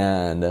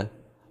 and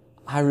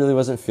I really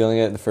wasn't feeling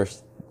it the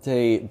first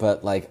date,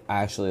 but like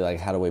I actually like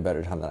had a way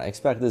better time than I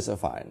expected, so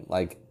fine.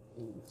 Like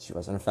she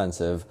wasn't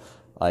offensive.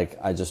 Like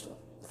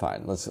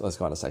fine. Let's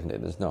go on a second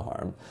date. There's no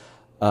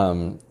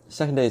harm.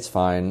 Second date's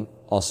fine.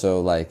 Also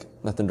like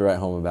nothing to write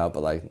home about,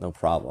 but like no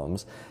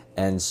problems.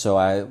 And so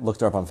I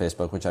looked her up on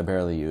Facebook, which I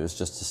barely use,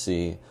 just to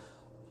see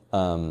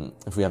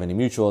if we have any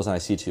mutuals, and I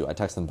see 2. I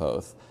text them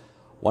both.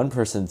 One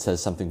person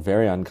says something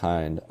very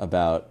unkind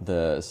about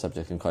the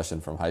subject in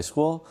question from high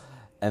school,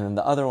 and then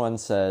the other one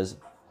says,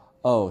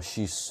 oh,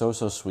 she's so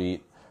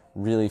sweet,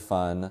 really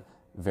fun,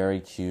 very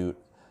cute.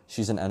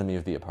 She's an enemy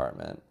of the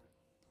apartment.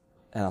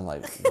 And I'm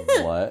like,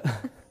 what?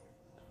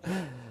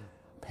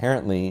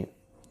 Apparently,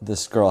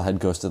 this girl had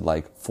ghosted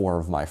like 4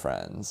 of my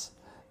friends.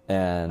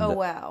 And oh,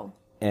 wow.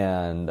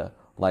 And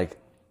like,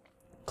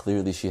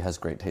 clearly she has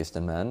great taste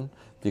in men,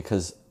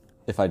 because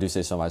if I do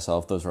say so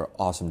myself, those were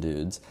awesome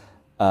dudes.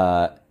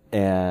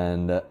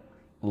 And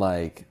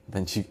like,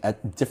 then she,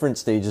 at different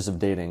stages of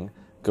dating,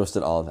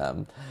 ghosted all of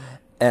them.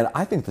 And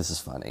I think this is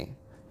funny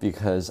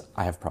because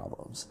I have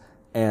problems.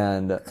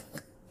 And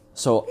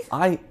so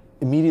I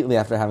immediately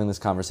after having this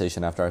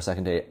conversation, after our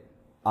second date,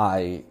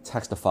 I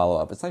text a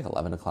follow-up. It's like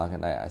 11 o'clock at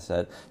night. I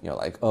said,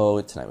 like,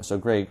 oh, tonight was so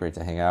great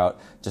to hang out.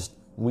 Just,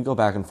 we go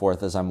back and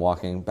forth as I'm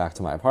walking back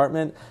to my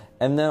apartment.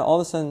 And then all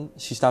of a sudden,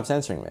 she stops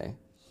answering me.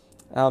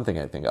 I don't think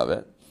anything of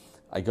it.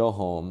 I go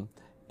home,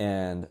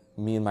 and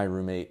me and my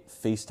roommate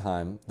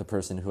FaceTime the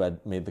person who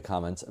had made the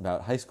comments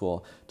about high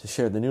school to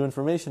share the new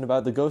information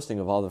about the ghosting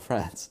of all the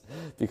friends,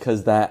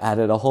 because that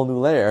added a whole new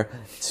layer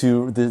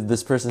to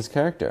this person's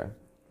character.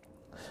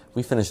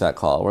 We finished that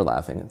call. We're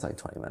laughing. It's like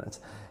 20 minutes.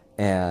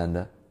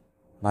 And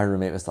my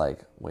roommate was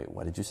like, wait,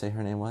 what did you say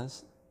her name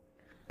was?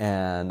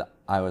 And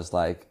I was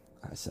like,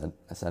 I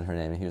said her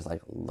name, and he was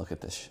like, look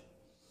at this.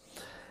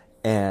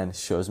 And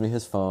shows me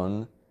his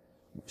phone.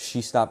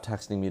 She stopped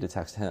texting me to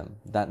text him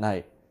that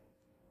night.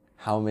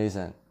 How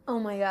amazing. Oh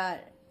my God.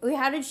 Wait,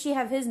 how did she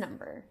have his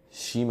number?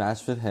 She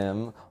matched with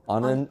him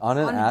on an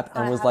app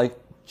and was like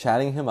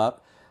chatting him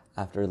up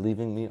after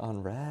leaving me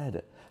on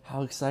red.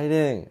 How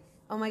exciting.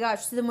 Oh my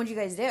gosh. So then what'd you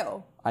guys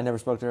do? I never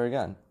spoke to her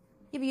again.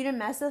 Yeah, but you didn't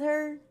mess with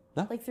her?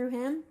 No. Like through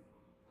him?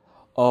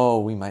 Oh,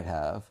 we might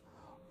have.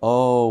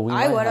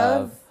 I would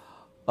have.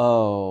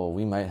 Oh,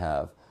 we might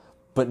have.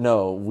 But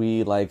no,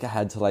 we like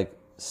had to like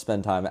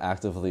spend time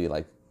actively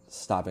like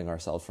stopping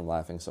ourselves from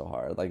laughing so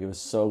hard. Like it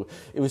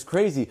was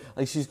crazy.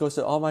 Like she's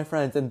ghosted all my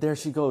friends, and there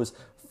she goes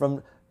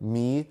from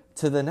me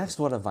to the next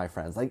one of my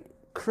friends. Like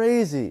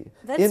crazy.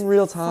 That's in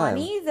real time.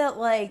 Funny that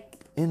like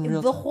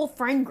the whole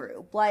friend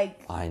group.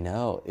 Like I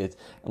know. It's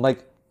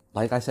like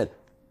I said,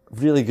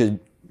 really good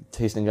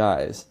tasting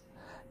guys.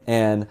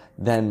 And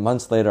then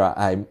months later,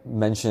 I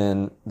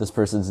mention this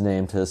person's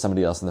name to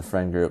somebody else in the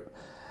friend group,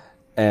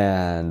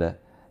 and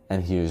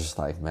he was just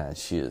like, man,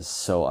 she is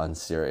so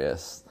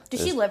unserious.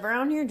 Does she live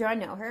around here? Do I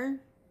know her?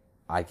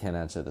 I can't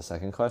answer the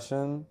second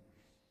question.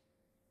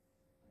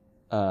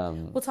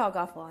 We'll talk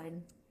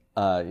offline.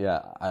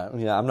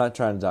 I'm not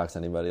trying to dox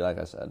anybody, like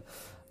I said.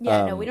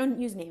 Yeah, no, we don't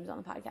use names on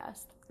the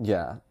podcast.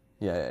 Yeah.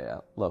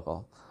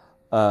 Local.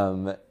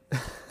 That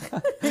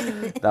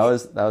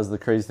was the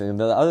crazy thing.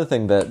 The other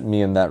thing that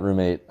me and that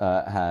roommate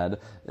had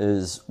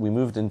is we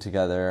moved in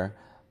together,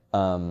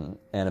 and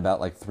about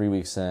like 3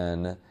 weeks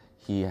in,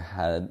 he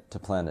had to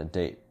plan a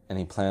date, and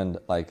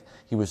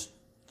he was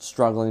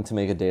struggling to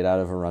make a date out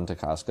of a run to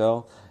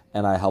Costco,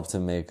 and I helped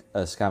him make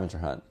a scavenger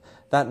hunt.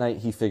 That night,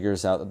 he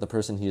figures out that the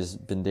person he has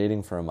been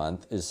dating for a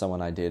month is someone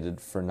I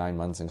dated for 9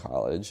 months in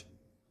college.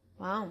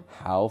 Wow.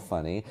 How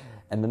funny.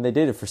 And then they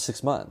dated for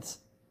 6 months.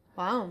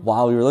 Wow.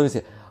 While we were living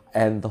together.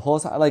 And the whole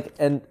time,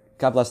 and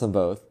God bless them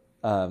both,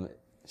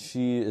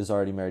 she is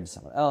already married to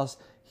someone else.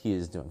 He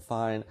is doing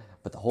fine.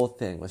 But the whole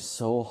thing was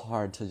so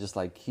hard to just,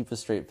 like, keep a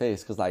straight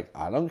face. Because, like,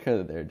 I don't care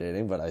that they're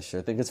dating, but I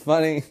sure think it's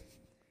funny.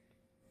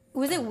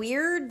 Was it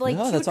weird? Like,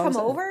 No, she would that's all I'm come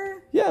saying.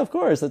 over? Yeah, of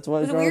course. That's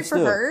what Was it weird for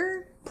do.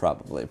 her?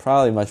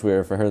 Probably much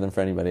weirder for her than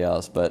for anybody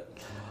else. But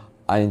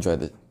I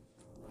enjoyed it.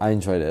 I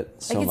enjoyed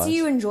it so much. I could see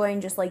you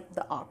enjoying just, like,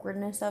 the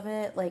awkwardness of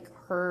it. Like,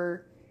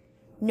 her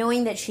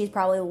knowing that she's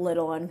probably a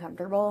little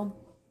uncomfortable.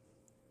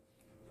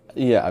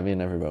 Yeah, I mean,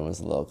 everyone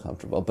was a little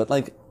comfortable. But,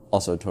 like,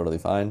 also totally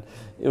fine.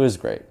 It was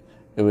great.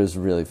 It was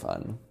really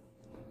fun.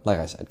 Like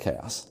I said,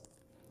 chaos.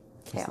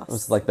 It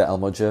was like the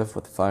Elmo gif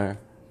with the fire.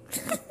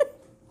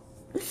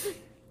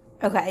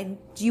 Okay.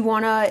 Do you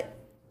want to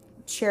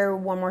share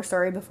one more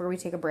story before we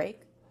take a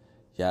break?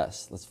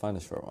 Yes. Let's find a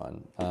short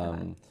one.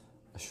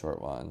 A short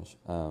one.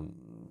 Oh,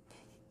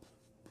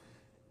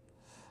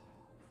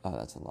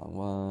 that's a long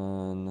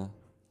one.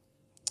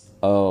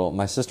 Oh,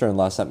 my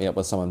sister-in-law set me up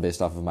with someone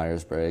based off of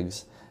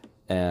Myers-Briggs.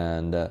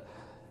 And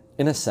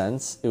in a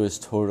sense, it was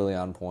totally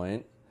on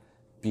point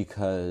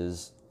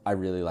because I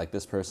really like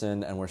this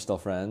person and we're still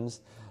friends.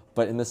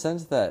 But in the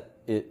sense that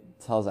it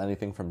tells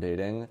anything from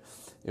dating,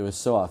 it was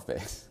so off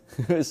base.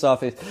 It was so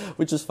off base,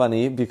 which is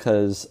funny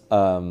because,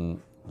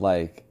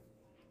 like,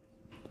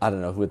 I don't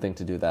know who would think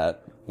to do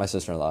that. My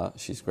sister-in-law,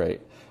 she's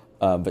great.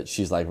 But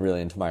she's, like, really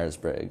into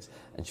Myers-Briggs.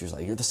 And she was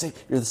like, you're the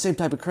same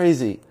type of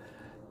crazy.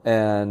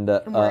 And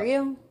were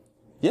you?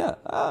 Yeah,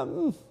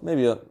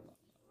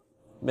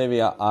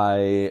 maybe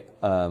I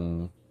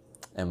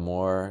am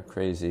more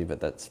crazy, but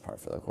that's par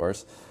for the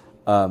course.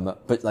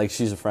 But like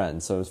she's a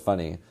friend, so it was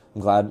funny.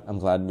 I'm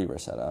glad we were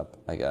set up,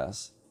 I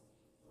guess.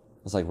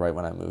 It was like right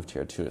when I moved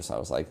here too, so I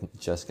was like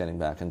just getting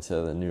back into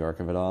the New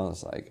York of it all. I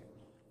was like,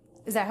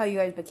 is that how you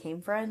guys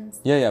became friends?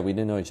 Yeah, we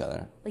didn't know each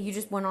other. Like you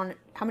just went on,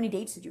 how many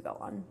dates did you go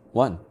on?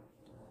 One.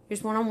 You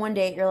just went on one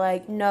date, you're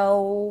like,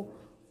 no,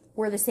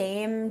 we're the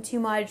same too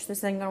much, this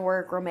isn't gonna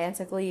work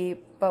romantically,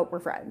 but we're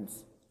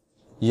friends.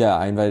 Yeah,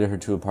 I invited her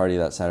to a party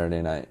that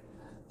Saturday night.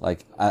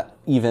 Like,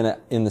 even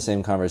in the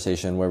same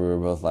conversation where we were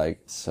both like,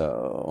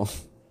 so,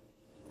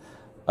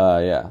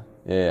 yeah.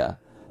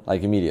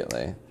 Like,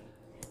 immediately.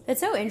 That's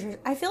so interesting.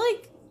 I feel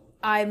like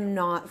I'm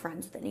not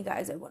friends with any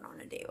guys I went on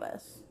a date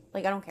with.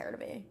 Like, I don't care to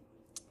be.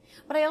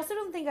 But I also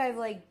don't think I've,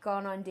 like,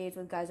 gone on dates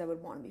with guys I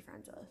would want to be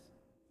friends with.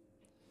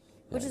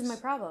 Which is my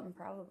problem,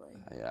 probably.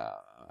 Yeah,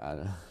 I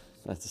don't know.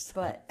 That's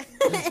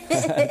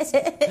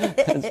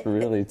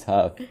really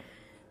tough.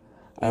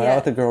 I went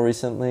out with a girl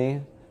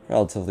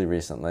relatively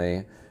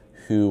recently,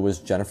 who was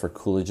Jennifer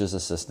Coolidge's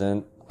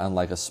assistant on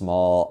like a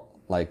small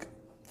like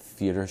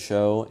theater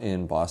show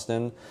in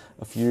Boston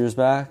a few years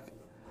back.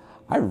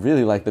 I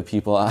really like the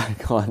people I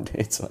go on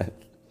dates with.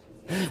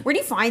 Where do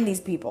you find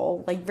these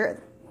people? Like,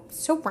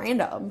 so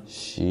random.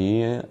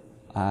 She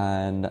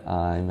and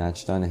I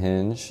matched on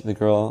Unhinged, the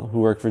girl who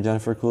worked for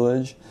Jennifer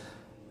Coolidge.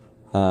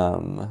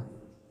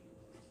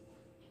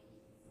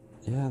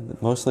 Yeah,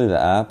 mostly the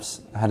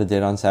apps. I had a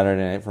date on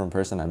Saturday night from a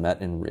person I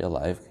met in real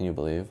life. Can you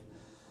believe?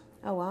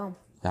 Oh, wow.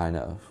 Yeah, I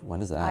know. When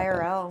does that happen?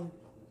 IRL.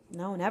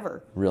 No,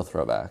 never. Real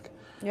throwback.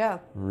 Yeah.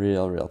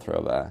 Real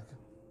throwback.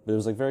 But it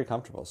was like very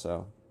comfortable,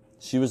 so.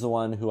 She was the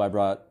one who I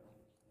brought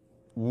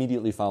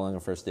immediately following a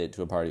first date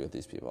to a party with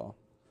these people.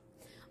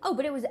 Oh,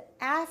 but it was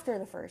after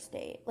the first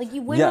date. Like,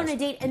 you went on a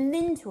date and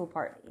then to a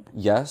party.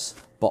 Yes,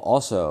 but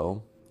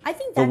also... I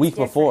think that's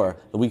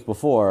different. The week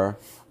before,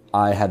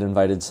 I had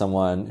invited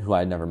someone who I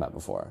had never met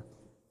before.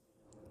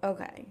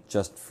 Okay.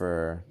 Just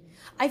for...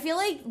 I feel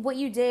like what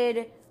you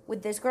did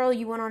with this girl,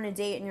 you went on a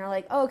date and you're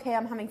like, oh, okay,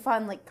 I'm having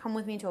fun, like, come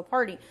with me to a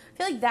party. I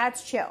feel like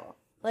that's chill.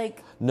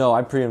 Like... No,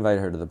 I pre-invited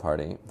her to the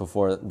party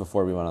before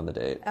we went on the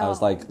date. I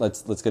was like,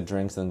 let's get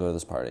drinks and then go to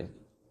this party.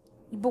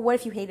 But what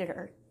if you hated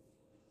her?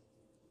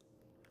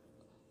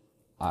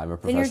 I'm a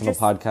professional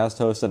podcast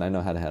host and I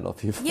know how to handle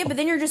people. Yeah, but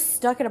then you're just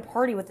stuck at a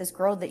party with this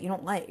girl that you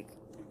don't like.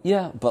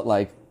 Yeah, but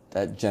like,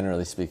 that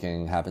generally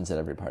speaking happens at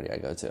every party I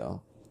go to.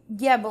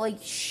 Yeah, but like,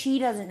 she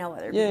doesn't know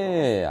other people.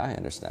 Yeah, I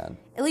understand.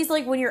 At least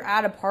like when you're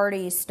at a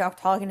party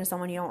stuck talking to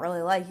someone you don't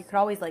really like, you could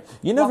always like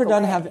You never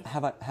done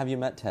have you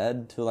met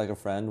Ted to like a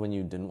friend when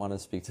you didn't want to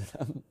speak to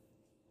them?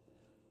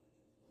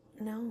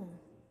 No.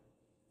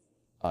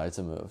 Oh, it's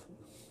a move.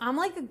 I'm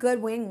like a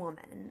good wing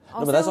woman. Also,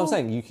 no, but that's what I'm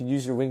saying. You can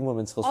use your wing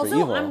woman skills for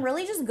evil. Also, I'm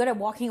really just good at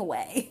walking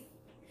away.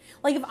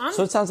 Like if I'm...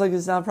 So it sounds like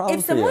it's not a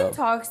problem for you.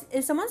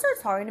 If someone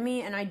starts talking to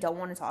me and I don't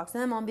want to talk to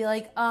them, I'll be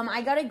like,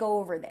 I gotta go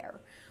over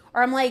there.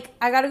 Or I'm like,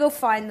 I gotta go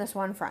find this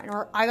one friend.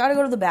 Or I gotta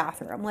go to the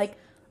bathroom. Like,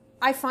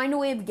 I find a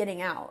way of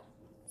getting out.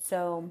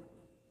 So,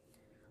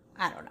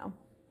 I don't know.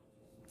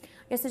 I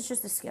guess it's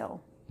just a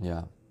skill.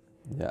 Yeah.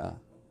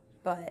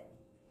 But,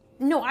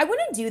 no, I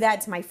wouldn't do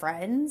that to my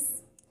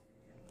friends.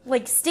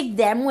 Like, stick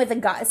them with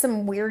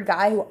some weird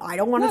guy who I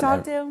don't want to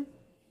talk to.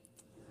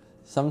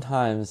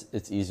 Sometimes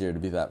it's easier to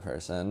be that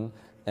person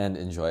and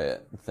enjoy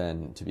it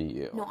than to be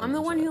you. No, I'm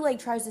the one who, like,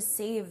 tries to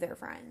save their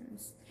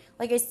friends.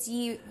 Like, I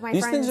see my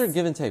friends... These things are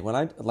give and take. When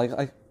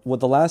what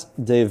the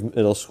last day of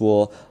middle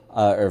school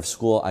or of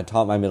school, I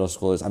taught my middle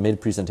schoolers, I made a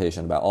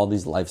presentation about all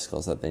these life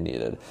skills that they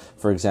needed.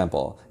 For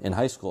example, in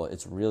high school,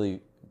 it's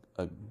really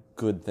a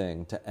good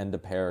thing to end a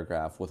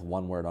paragraph with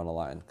one word on a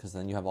line, because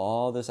then you have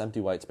all this empty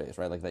white space,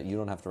 right? Like that you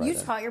don't have to write. You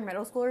taught your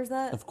middle schoolers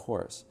that? Of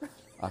course,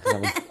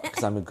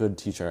 because I'm a good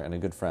teacher and a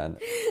good friend.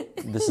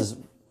 This is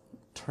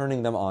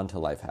turning them on to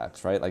life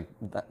hacks, right? Like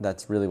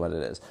that's really what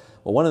it is.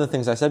 Well, one of the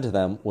things I said to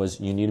them was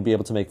you need to be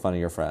able to make fun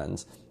of your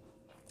friends,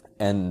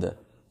 and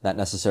that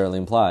necessarily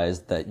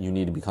implies that you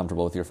need to be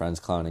comfortable with your friends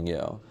clowning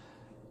you.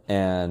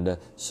 And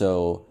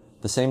so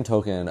the same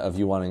token of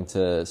you wanting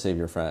to save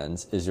your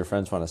friends is your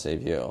friends want to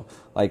save you.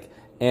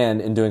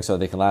 And in doing so,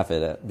 they can laugh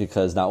at it,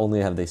 because not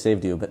only have they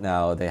saved you, but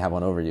now they have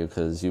one over you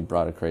because you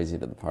brought a crazy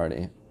to the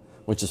party,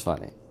 which is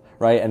funny,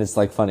 right? And it's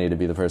like funny to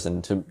be the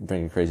person to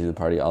bring a crazy to the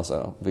party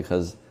also,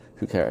 because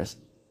who cares?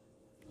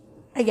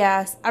 I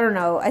guess. I don't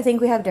know. I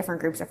think we have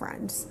different groups of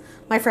friends.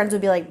 My friends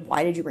would be like,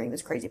 why did you bring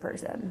this crazy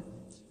person?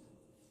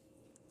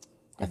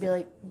 I'd be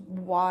like,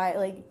 why?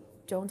 Like,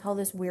 don't tell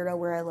this weirdo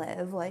where I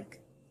live.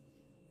 Like,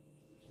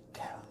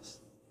 chaos.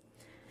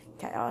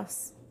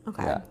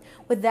 Okay. Yeah.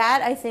 With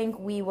that, I think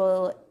we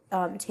will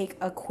take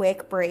a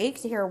quick break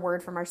to hear a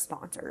word from our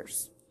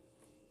sponsors.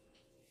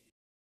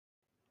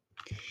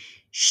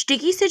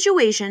 Sticky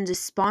Situations is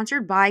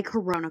sponsored by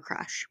Corona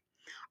Crush.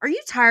 Are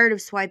you tired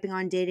of swiping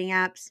on dating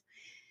apps?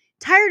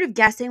 Tired of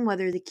guessing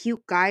whether the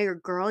cute guy or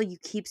girl you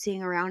keep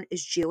seeing around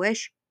is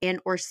Jewish and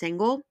or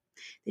single?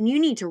 Then you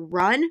need to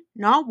run,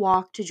 not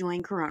walk, to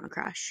join Corona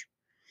Crush.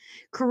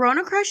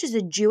 Corona Crush is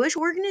a Jewish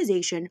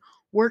organization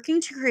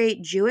working to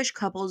create Jewish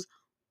couples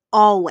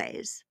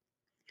always.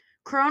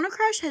 Corona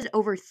Crush has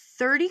over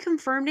 30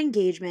 confirmed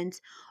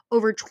engagements,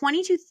 over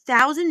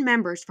 22,000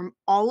 members from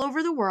all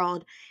over the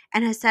world,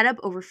 and has set up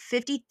over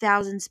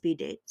 50,000 speed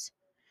dates.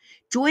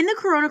 Join the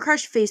Corona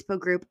Crush Facebook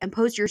group and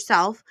post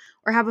yourself,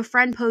 or have a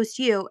friend post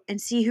you, and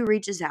see who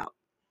reaches out.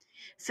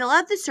 Fill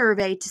out the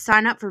survey to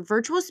sign up for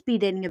virtual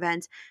speed dating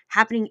events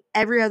happening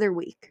every other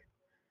week.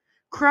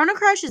 Corona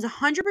Crush is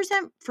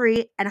 100%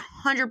 free and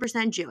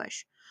 100%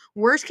 Jewish.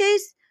 Worst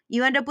case,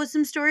 you end up with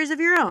some stories of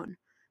your own.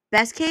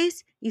 Best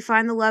case, you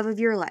find the love of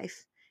your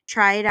life.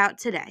 Try it out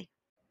today.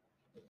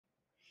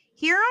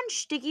 Here on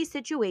Sticky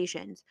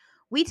Situations,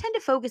 we tend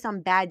to focus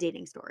on bad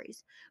dating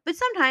stories, but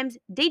sometimes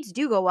dates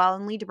do go well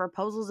and lead to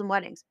proposals and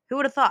weddings. Who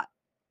would have thought?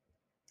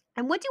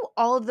 And what do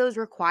all of those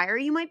require,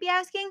 you might be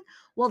asking?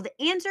 Well, the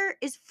answer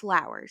is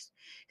flowers.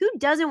 Who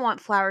doesn't want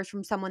flowers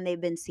from someone they've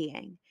been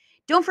seeing?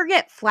 Don't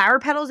forget, flower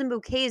petals and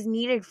bouquets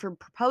needed for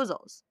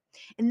proposals.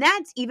 And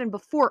that's even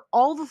before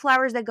all the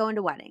flowers that go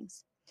into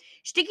weddings.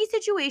 Sticky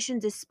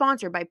Situations is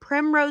sponsored by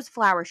Primrose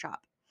Flower Shop.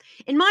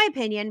 In my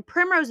opinion,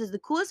 Primrose is the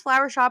coolest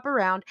flower shop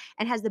around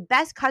and has the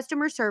best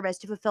customer service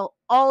to fulfill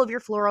all of your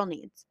floral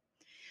needs.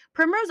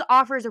 Primrose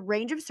offers a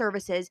range of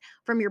services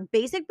from your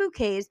basic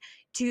bouquets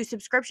to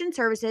subscription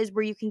services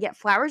where you can get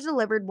flowers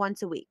delivered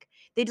once a week.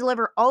 They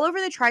deliver all over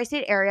the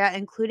tri-state area,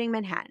 including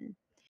Manhattan.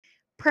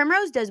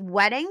 Primrose does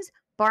weddings,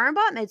 bar and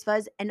bat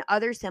mitzvahs, and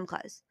other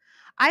simchas.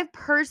 I've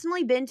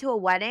personally been to a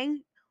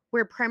wedding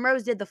where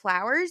Primrose did the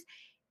flowers,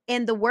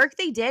 and the work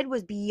they did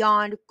was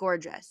beyond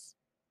gorgeous.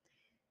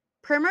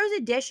 Primrose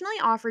additionally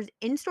offers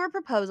in-store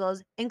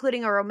proposals,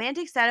 including a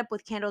romantic setup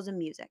with candles and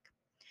music.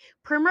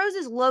 Primrose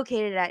is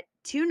located at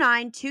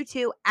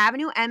 2922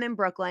 Avenue M in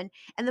Brooklyn,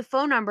 and the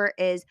phone number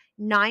is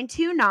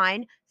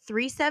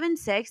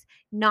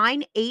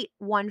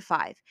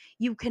 929-376-9815.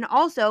 You can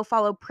also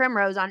follow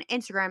Primrose on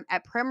Instagram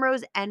at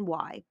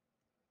PrimroseNY.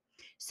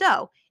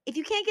 So, if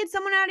you can't get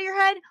someone out of your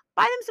head,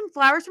 buy them some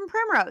flowers from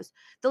Primrose.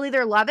 They'll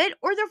either love it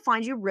or they'll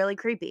find you really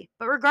creepy.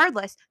 But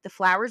regardless, the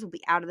flowers will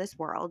be out of this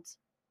world.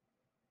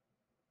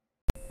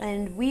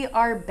 And we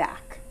are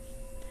back.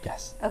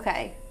 Yes.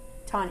 Okay.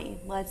 Tawny,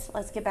 let's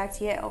get back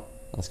to you.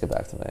 Let's get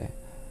back to me.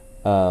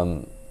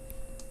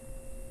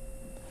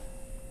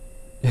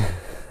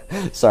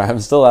 Sorry, I'm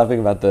still laughing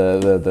about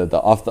the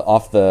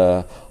off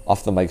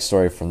the mic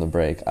story from the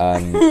break.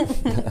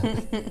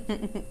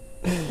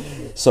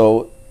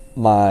 So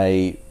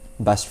my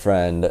best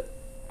friend,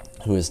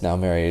 who is now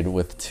married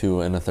with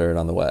 2 and a third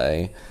on the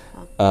way,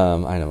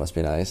 I know, must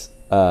be nice.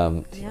 He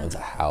owns a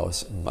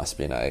house, must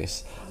be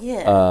nice.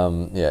 Yeah.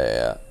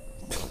 Yeah.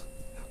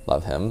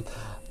 Love him.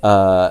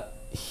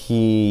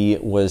 He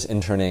was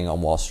interning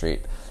on Wall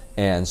Street,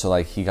 and so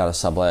he got a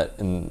sublet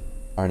in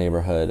our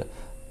neighborhood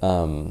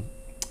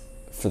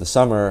for the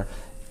summer,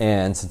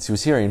 and since he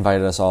was here, he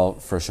invited us all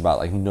for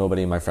Shabbat.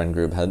 Nobody in my friend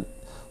group had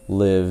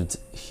lived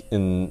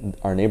in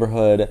our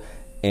neighborhood,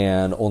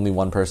 and only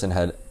one person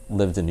had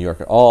lived in New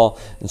York at all,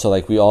 and so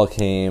we all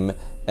came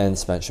and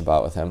spent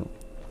Shabbat with him.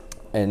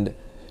 And do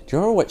you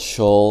remember what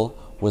shul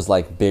was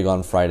big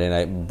on Friday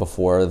night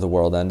before the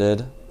world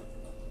ended?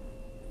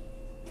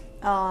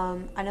 I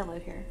didn't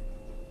live here.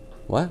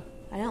 What?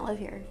 I didn't live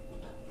here.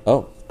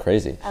 Oh,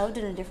 crazy. I lived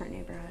in a different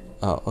neighborhood.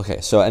 Oh, okay.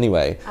 So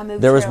anyway,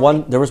 there was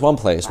one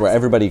place where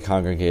everybody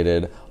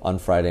congregated on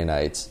Friday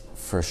nights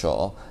for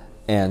shul,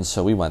 and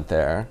so we went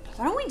there.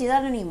 Why don't we do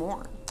that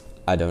anymore?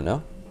 I don't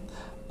know.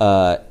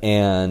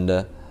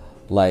 And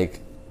like,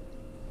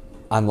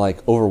 I'm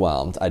like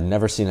overwhelmed. I'd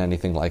never seen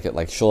anything like it.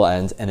 Like shul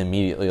ends and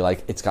immediately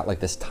like it's got like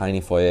this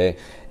tiny foyer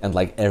and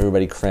like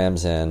everybody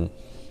crams in.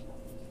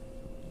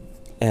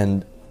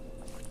 And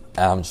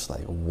I'm just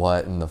like,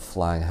 what in the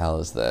flying hell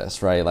is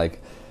this, right?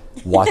 Like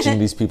watching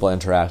these people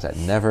interact, I'd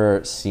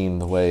never seen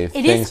the way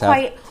things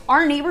happen.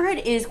 Our neighborhood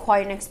is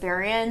quite an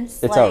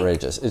experience. It's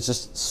outrageous. It's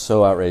just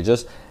so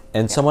outrageous.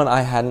 And someone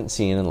I hadn't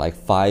seen in like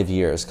 5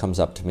 years comes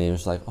up to me and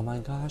was like, oh my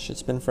gosh,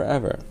 it's been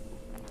forever.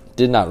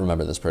 Did not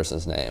remember this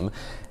person's name.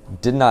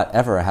 Did not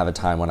ever have a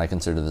time when I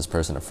considered this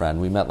person a friend.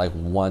 We met like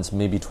once,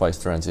 maybe twice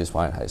through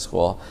NCSY in high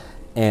school.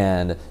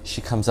 And she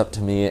comes up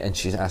to me and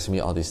she's asking me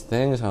all these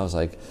things. And I was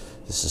like,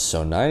 this is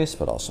so nice,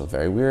 but also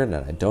very weird.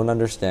 And I don't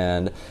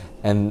understand.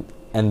 And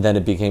then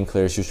it became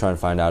clear she was trying to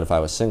find out if I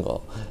was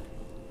single.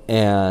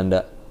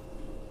 And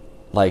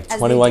like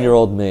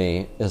 21-year-old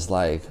me is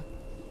like,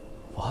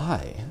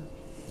 why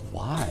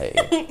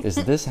is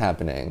this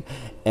happening?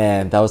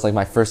 And that was like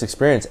my first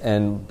experience.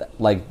 And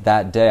like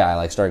that day I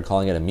like started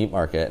calling it a meat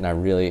market. And I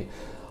really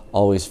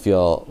always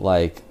feel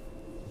like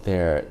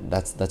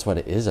that's what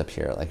it is up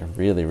here. Like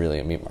really, really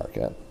a meat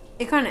market.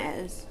 It kind of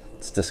is.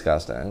 It's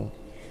disgusting.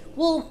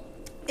 Well,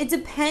 it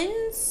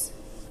depends.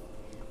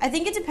 I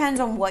think it depends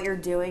on what you're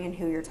doing and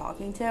who you're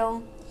talking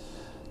to.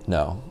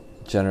 No.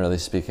 Generally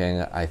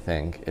speaking, I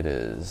think it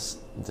is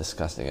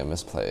disgusting and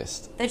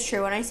misplaced. That's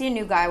true. When I see a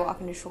new guy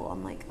walk into shul,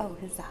 I'm like, oh,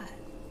 who's that?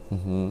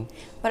 Mm-hmm.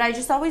 But I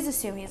just always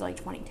assume he's like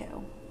 22.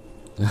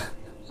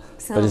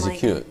 So but is he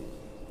cute?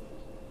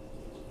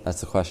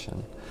 That's the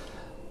question.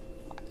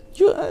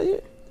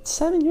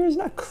 7 years,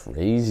 not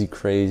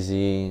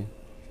crazy.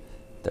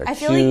 They're I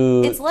cute. feel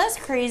like it's less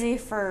crazy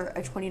for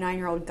a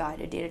 29-year-old guy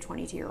to date a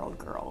 22-year-old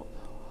girl.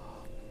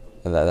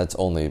 That's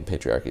only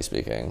patriarchy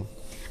speaking.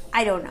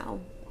 I don't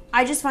know.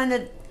 I just find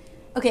that,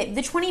 okay,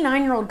 the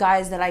 29-year-old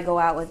guys that I go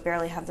out with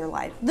barely have their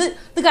life. The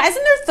guys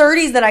in their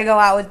 30s that I go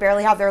out with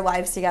barely have their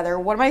lives together.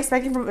 What am I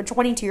expecting from a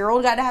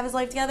 22-year-old guy to have his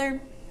life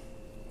together?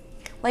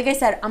 Like I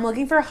said, I'm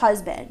looking for a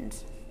husband.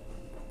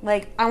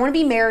 Like, I want to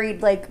be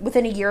married, like,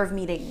 within a year of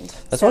meeting.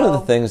 That's one of the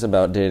things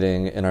about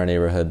dating in our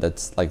neighborhood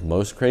that's, like,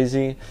 most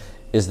crazy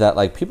is that,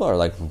 like, people are,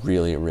 like,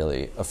 really,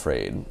 really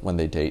afraid when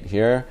they date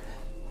here.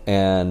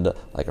 And,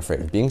 like, afraid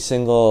of being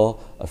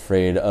single,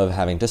 afraid of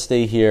having to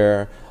stay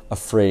here,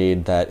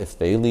 afraid that if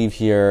they leave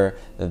here,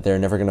 that they're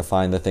never going to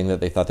find the thing that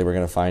they thought they were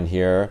going to find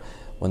here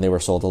when they were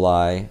sold a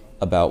lie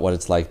about what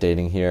it's like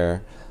dating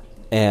here.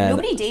 And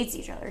nobody dates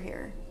each other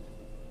here.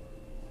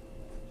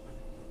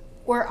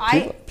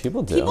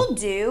 People do. People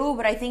do,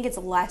 but I think it's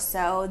less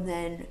so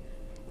than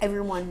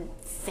everyone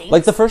thinks.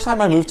 Like the first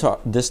time I moved to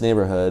this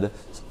neighborhood,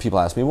 people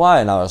asked me why,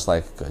 and I was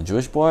like, good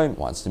Jewish boy,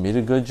 wants to meet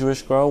a good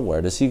Jewish girl,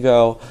 where does he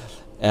go?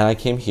 And I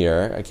came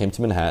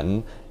to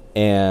Manhattan,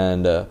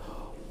 and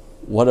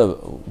what a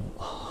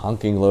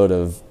honking load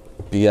of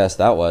BS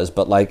that was.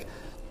 But like,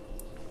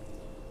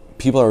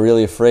 people are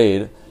really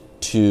afraid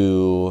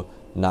to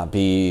not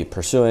be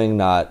pursuing,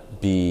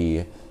 not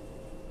be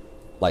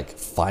like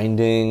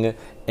finding.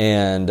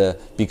 And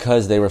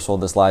because they were sold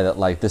this lie that,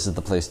 like, this is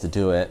the place to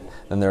do it,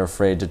 then they're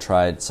afraid to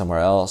try it somewhere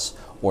else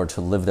or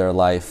to live their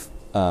life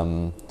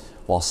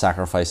while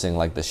sacrificing,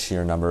 like, the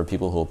sheer number of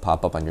people who will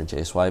pop up on your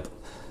J-Swipe.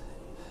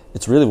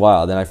 It's really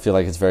wild, and I feel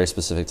like it's very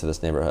specific to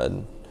this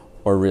neighborhood,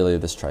 or really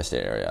this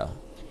tri-state area.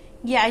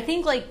 Yeah, I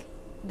think, like,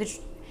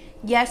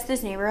 yes,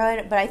 this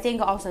neighborhood, but I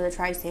think also the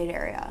tri-state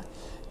area.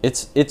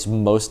 It's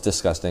most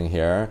disgusting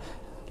here.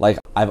 Like,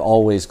 I've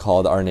always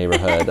called our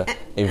neighborhood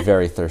a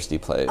very thirsty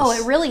place. Oh,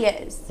 it really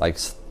is. Like,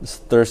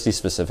 thirsty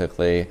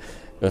specifically,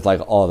 with, like,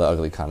 all the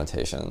ugly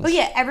connotations. But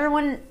yeah,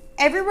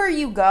 everywhere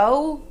you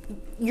go,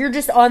 you're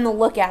just on the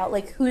lookout.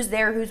 Like, who's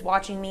there, who's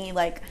watching me.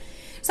 Like,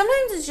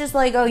 sometimes it's just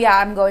like, oh yeah,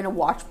 I'm going to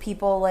watch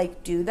people,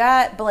 like, do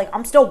that. But, like,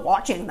 I'm still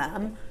watching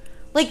them.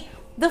 Like,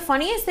 the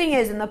funniest thing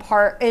is in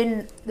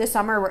the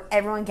summer where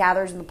everyone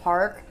gathers in the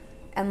park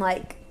and,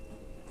 like,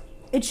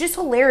 it's just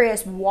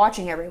hilarious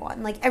watching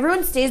everyone. Like,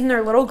 everyone stays in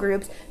their little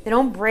groups. They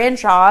don't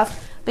branch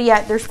off. But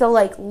yet, they're still,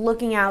 like,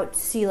 looking out to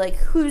see, like,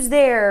 who's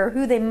there,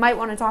 who they might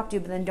want to talk to,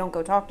 but then don't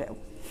go talk to.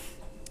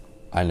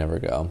 I never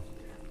go.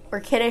 Or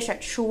kiddish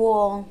at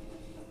shul.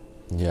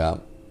 Yeah.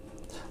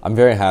 I'm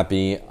very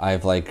happy.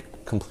 I've, like,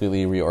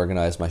 completely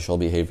reorganized my shul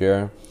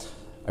behavior.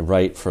 I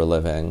write for a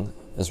living,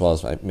 as well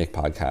as I make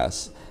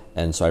podcasts.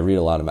 And so I read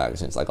a lot of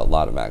magazines, like a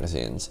lot of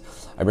magazines.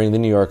 I bring the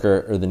New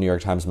Yorker or the New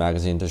York Times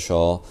magazine to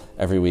shul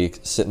every week,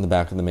 sit in the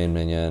back of the main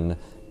minyan,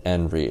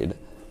 and read.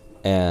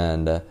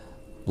 And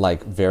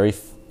like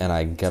and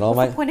I get all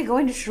my... What's the point of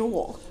going to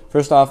shul?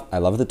 First off, I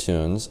love the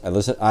tunes.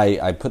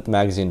 I put the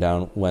magazine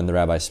down when the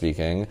rabbi's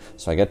speaking,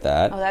 so I get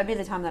that. Oh, that'd be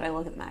the time that I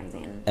look at the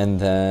magazine. And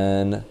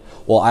then,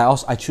 well,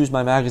 I choose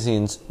my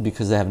magazines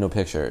because they have no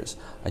pictures.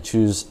 I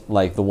choose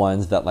like the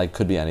ones that like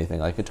could be anything.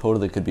 Like it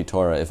totally could be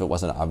Torah if it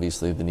wasn't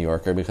obviously the New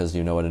Yorker, because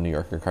you know what a New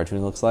Yorker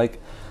cartoon looks like.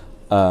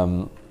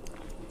 You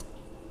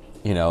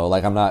know,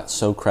 like I'm not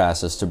so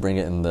crass as to bring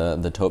it in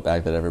the tote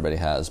bag that everybody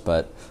has,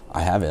 but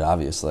I have it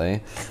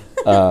obviously.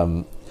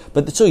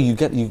 But so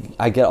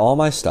I get all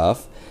my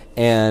stuff.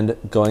 And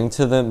going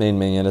to the main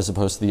minion as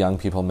opposed to the young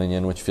people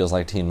minion, which feels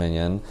like teen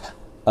minion.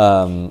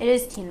 It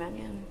is teen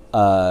minion.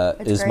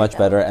 Is much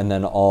better. And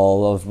then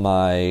all of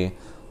my,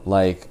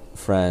 like,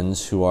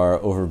 friends who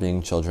are over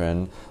being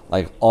children,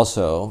 like,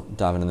 also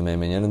dive into the main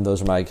minion. And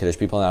those are my kiddish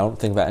people. And I don't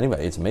think about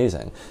anybody. It's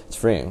amazing. It's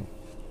freeing.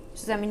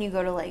 Does that mean you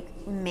go to, like,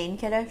 main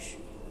kiddish?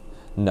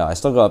 No, I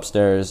still go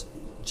upstairs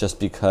just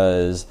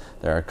because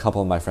there are a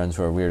couple of my friends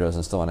who are weirdos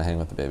and still want to hang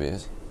with the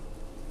babies.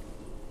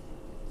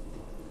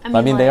 I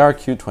mean, like, they are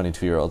cute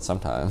 22-year-olds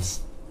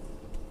sometimes.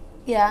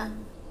 Yeah.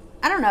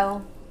 I don't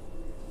know.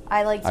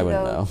 I like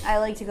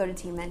to go to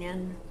Team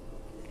Minion.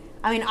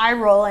 I mean, I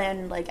roll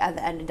in, like, at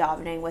the end of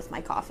davening with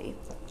my coffee.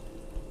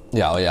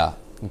 Yeah, oh yeah.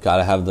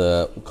 Gotta have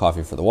the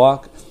coffee for the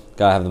walk.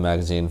 Gotta have the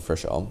magazine for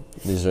show.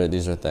 These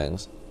are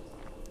things.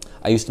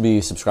 I used to be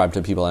subscribed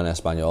to People en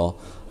Español.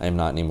 I am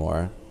not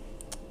anymore.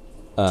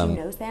 Do you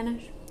know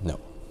Spanish? No,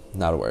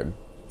 not a word.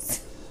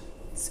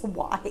 So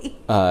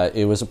why?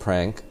 It was a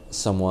prank.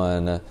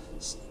 Someone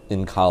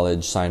in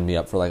college signed me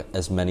up for like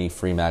as many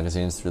free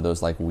magazines through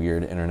those like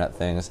weird internet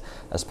things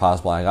as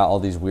possible. And I got all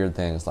these weird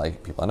things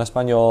like People en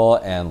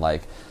Español and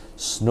like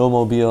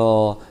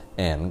Snowmobile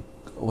and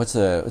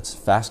it's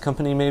Fast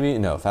Company maybe?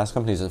 No, Fast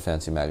Company is a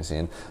fancy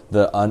magazine.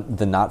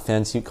 The not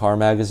fancy car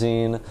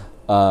magazine,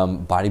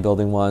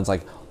 bodybuilding ones,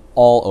 like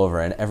all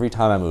over. And every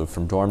time I moved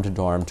from dorm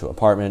to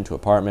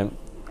apartment,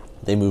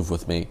 they moved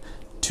with me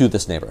to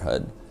this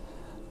neighborhood.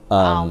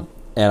 And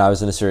I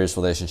was in a serious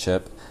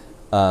relationship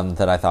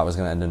that I thought was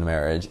going to end in a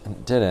marriage, and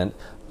it didn't.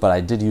 But I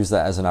did use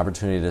that as an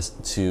opportunity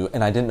to,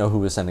 and I didn't know who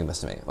was sending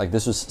this to me. Like,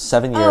 this was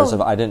 7 years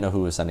of, I didn't know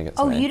who was sending it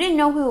to me. Oh, you didn't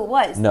know who it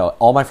was? No,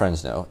 all my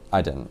friends knew.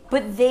 I didn't.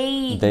 But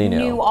they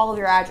knew all of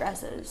your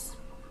addresses.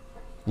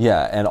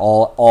 Yeah, and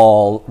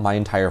all my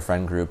entire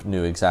friend group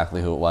knew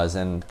exactly who it was,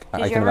 and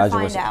I can imagine.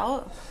 Did you ever find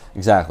out?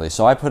 Exactly.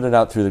 So I put it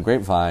out through the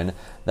grapevine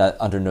that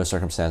under no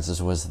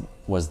circumstances was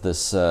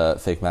this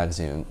fake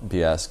magazine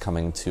BS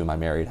coming to my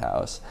married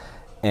house,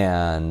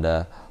 and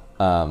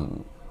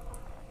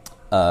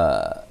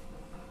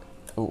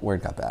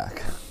word got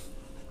back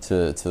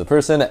to the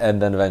person,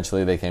 and then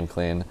eventually they came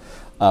clean,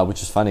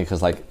 which is funny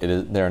because like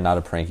they're not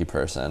a pranky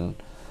person,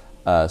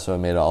 so it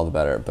made it all the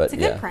better. But it's a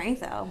good prank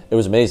though. It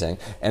was amazing,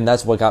 and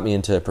that's what got me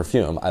into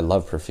perfume. I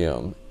love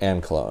perfume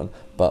and cologne,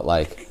 but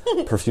like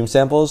perfume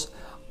samples,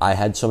 I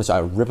had so much. I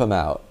would rip them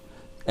out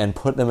and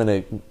put them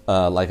in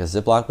a like a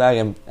Ziploc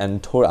bag,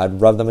 and I'd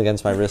rub them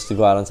against my wrist to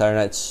go out on Saturday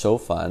night. It's so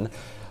fun.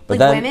 But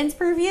like then, women's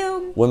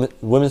perfume?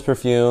 Women's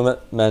perfume,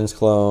 men's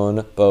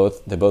cologne,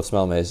 both. They both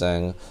smell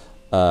amazing.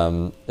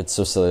 It's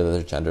so silly that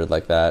they're gendered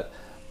like that.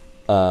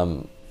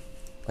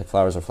 Like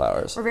flowers are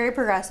flowers. We're very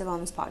progressive on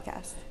this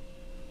podcast.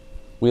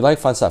 We like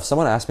fun stuff.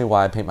 Someone asked me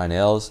why I paint my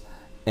nails,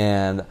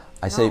 and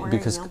I say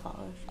because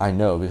I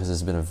know because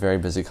it's been a very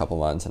busy couple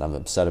months, and I'm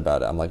upset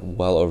about it. I'm like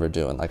well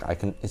overdue, and like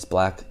it's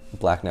black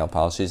nail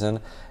polish season,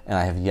 and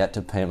I have yet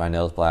to paint my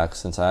nails black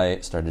since I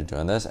started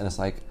doing this, and it's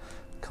like,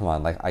 come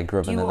on, like I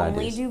grew up in the 90s.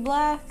 Do you only do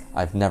black?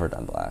 I've never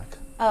done black.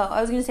 Oh,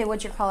 I was gonna say,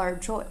 what's your color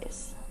of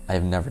choice? I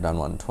have never done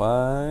one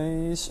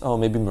twice. Oh,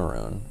 maybe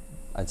maroon.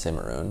 I'd say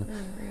maroon.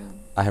 Maroon.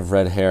 I have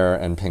red hair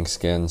and pink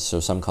skin, so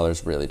some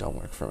colors really don't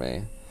work for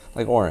me.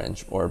 Like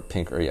orange or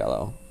pink or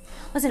yellow.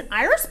 Listen,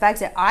 I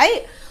respect it.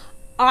 I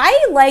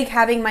like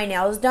having my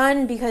nails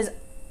done because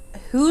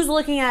who's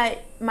looking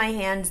at my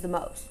hands the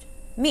most?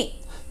 Me.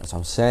 That's what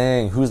I'm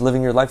saying. Who's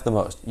living your life the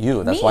most?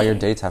 You. That's Me. why your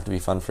dates have to be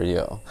fun for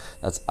you.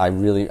 I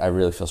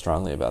really feel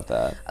strongly about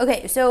that.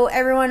 Okay, so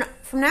everyone,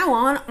 from now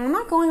on, I'm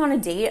not going on a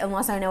date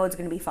unless I know it's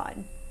going to be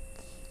fun.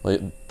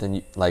 Well, then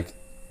you, like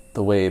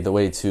the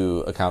way to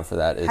account for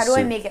that is how do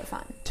I make it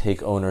fun?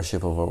 Take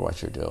ownership over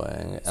what you're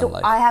doing. So and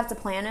like, I have to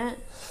plan it.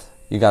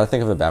 You got to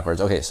think of it backwards.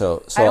 Okay,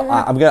 so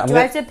I'm gonna. Do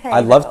I have to pay?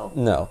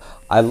 No.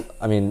 I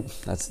mean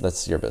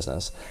that's your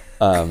business.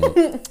 I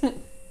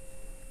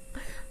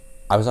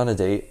was on a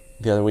date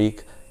the other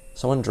week.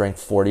 Someone drank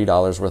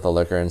 $40 worth of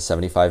liquor in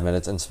 75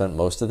 minutes and spent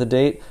most of the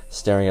date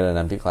staring at an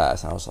empty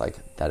glass. I was like,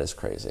 that is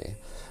crazy.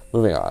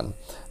 Moving on.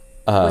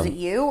 Was it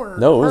you or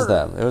no? her?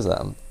 It was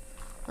them.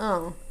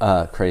 Oh.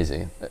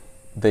 Crazy.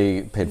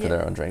 They paid for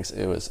their own drinks.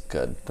 It was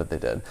good that they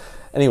did.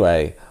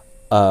 Anyway,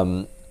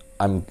 I'm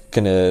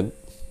gonna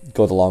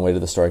go the long way to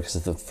the story because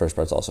the first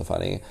part's also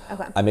funny.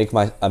 Okay. I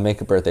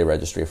make a birthday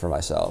registry for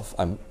myself.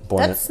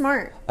 That's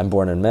smart. I'm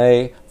born in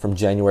May. From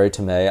January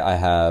to May, I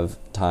have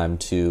time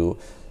to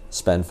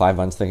spend 5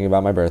 months thinking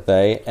about my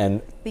birthday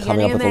and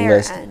coming up with a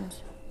list. End?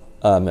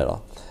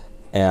 Middle.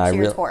 And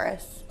so you're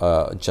Taurus.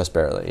 Just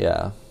barely,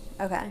 yeah.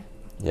 Okay.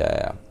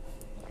 Yeah.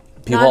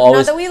 People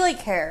always. Not that we like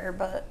care,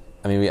 but.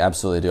 I mean, we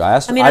absolutely do. I'm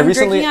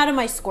drinking out of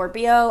my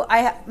Scorpio.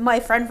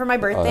 My friend for my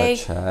birthday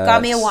got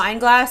me a wine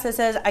glass that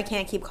says, I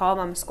can't keep calm,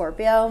 I'm a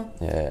Scorpio.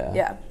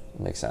 Yeah.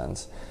 Makes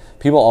sense.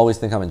 People always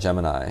think I'm a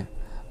Gemini.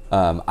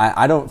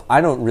 I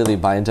don't really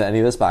buy into any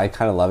of this, but I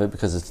kind of love it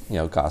because it's,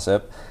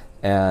 gossip.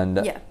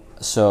 And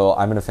so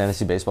I'm in a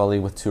fantasy baseball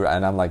league with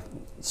and I'm like,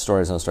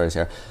 stories on stories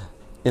here.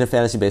 In a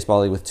fantasy baseball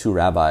league with 2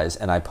 rabbis,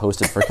 and I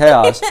posted for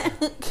chaos,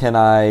 can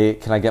I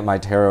get my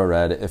tarot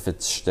read if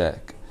it's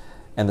shtick?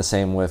 And the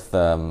same with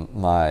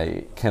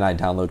my can I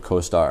download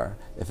CoStar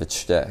if it's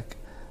shtick.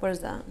 What is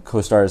that?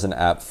 CoStar is an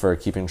app for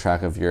keeping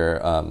track of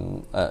your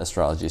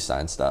astrology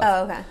sign stuff.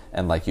 Oh, okay.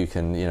 And like you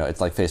can, it's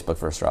like Facebook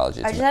for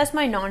astrology. I just asked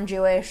my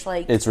non-Jewish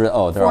they're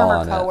all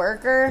on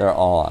coworker. They're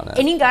all on it.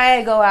 Any guy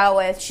I go out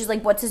with, she's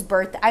like, "What's his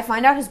birthday?" I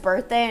find out his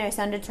birthday and I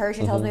send it to her.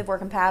 She tells me if we're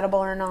compatible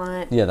or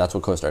not. Yeah, that's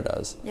what CoStar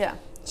does. Yeah.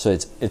 So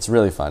it's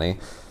really funny,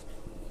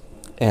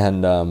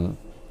 and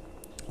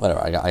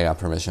whatever. I got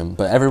permission,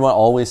 but everyone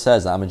always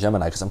says that I'm a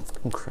Gemini because I'm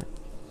fucking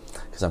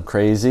because I'm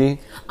crazy.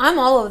 I'm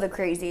all of the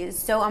crazies.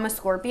 So I'm a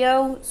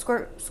Scorpio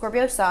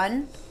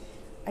sun.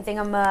 I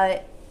think I'm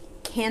a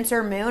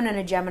Cancer moon and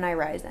a Gemini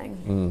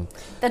rising.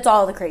 That's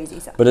all the crazy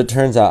stuff. But it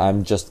turns out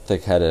I'm just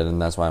thick-headed,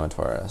 and that's why I'm a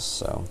Taurus.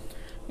 So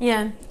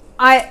yeah,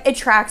 it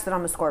tracks that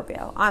I'm a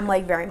Scorpio. I'm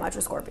like very much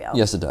a Scorpio.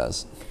 Yes, it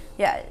does.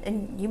 Yeah,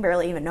 and you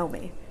barely even know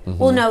me.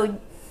 Well, no,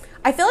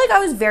 I feel like I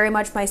was very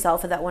much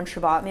myself at that one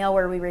Shabbat meal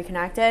where we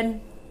reconnected.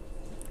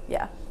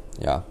 Yeah.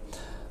 Yeah.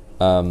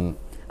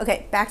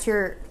 Okay, back to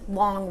your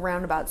long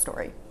roundabout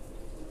story.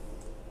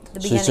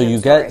 So you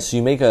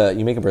make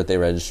a birthday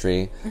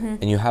registry,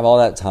 and you have all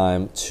that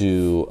time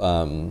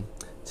to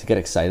get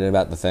excited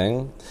about the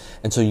thing,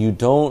 and so you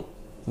don't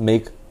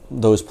make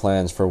those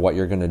plans for what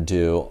you're going to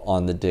do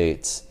on the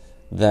dates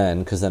then,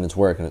 because then it's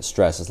work and it's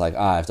stress. It's like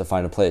I have to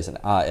find a place, and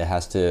it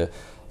has to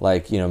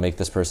make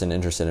this person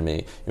interested in me.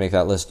 You make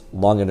that list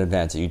long in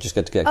advance. You just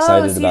get to get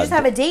excited about. So you just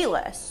have a date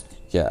list.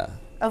 Yeah.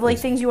 Of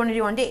things you want to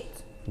do on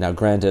dates. Now,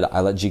 granted,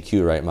 I let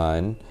GQ write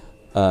mine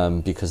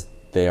because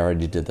they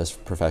already did this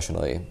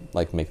professionally,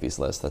 make these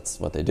lists. That's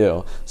what they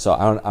do. So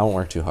I don't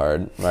work too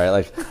hard, right?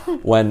 Like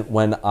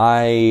when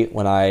I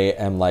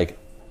am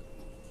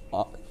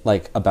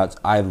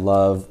I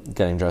love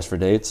getting dressed for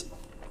dates.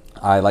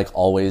 I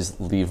always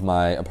leave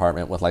my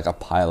apartment with a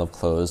pile of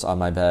clothes on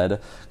my bed.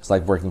 It's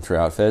working through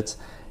outfits,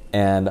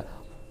 and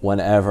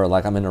whenever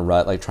I'm in a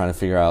rut, trying to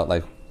figure out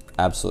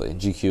absolutely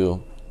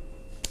GQ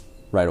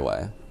right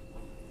away.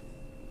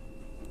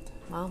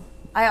 Well,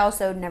 I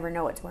also never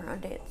know what to wear on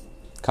dates.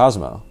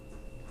 Cosmo.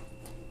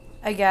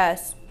 I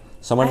guess.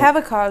 I have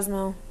a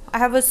Cosmo. I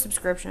have a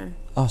subscription.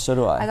 Oh, so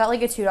do I. I got a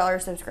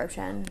 $2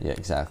 subscription. Yeah,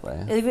 exactly.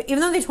 Even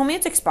though they told me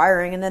it's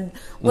expiring, and then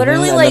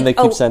literally and then they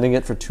keep sending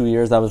it for 2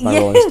 years. That was my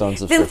Rolling Stone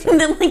subscription.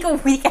 then a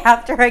week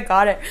after I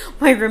got it,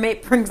 my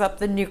roommate brings up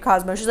the new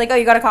Cosmo. She's like, "Oh,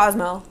 you got a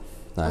Cosmo?"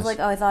 Nice. I was like,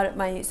 "Oh, I thought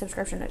my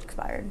subscription had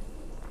expired."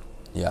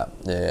 Yeah.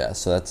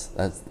 So that's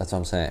what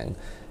I'm saying.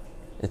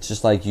 It's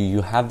just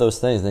you have those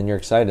things, then you're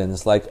excited, and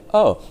it's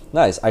oh,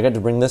 nice, I get to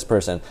bring this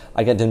person.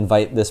 I get to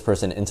invite this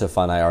person into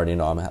fun I already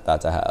know I'm about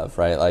to have,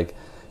 right?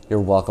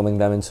 You're welcoming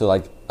them into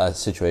a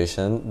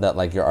situation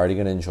that you're already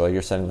going to enjoy.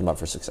 You're setting them up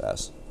for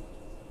success.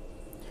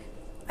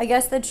 I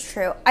guess that's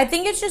true. I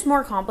think it's just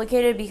more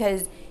complicated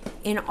because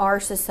in our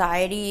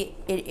society,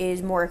 it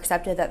is more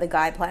accepted that the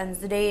guy plans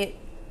the date.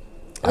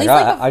 At least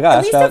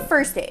a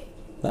first date.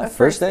 Not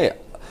first date.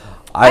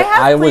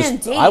 I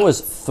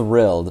was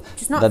thrilled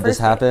that this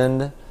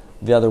happened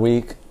the other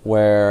week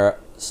where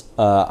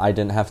I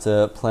didn't have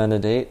to plan a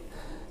date,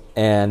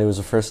 and it was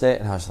a first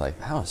date, and I was like,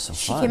 that was so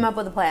fun. She came up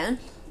with a plan?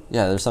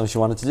 Yeah, there's something she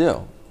wanted to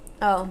do.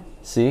 Oh.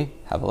 See?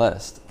 Have a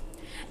list.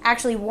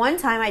 Actually, one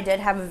time I did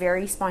have a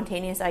very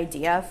spontaneous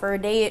idea for a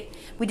date.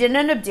 We didn't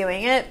end up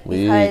doing it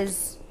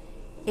because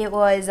it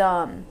was,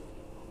 I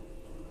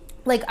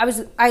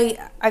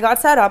got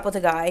set up with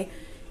a guy,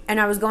 and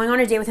I was going on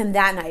a date with him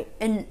that night.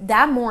 And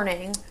that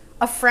morning,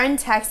 a friend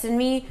texted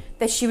me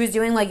that she was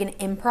doing an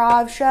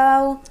improv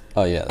show.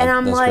 Oh yeah,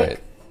 that's great.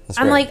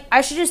 I'm like,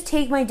 I should just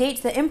take my date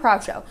to the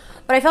improv show.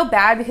 But I felt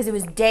bad because it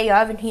was day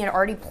of and he had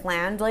already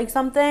planned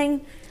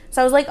something.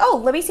 So I was like,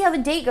 oh, let me see how the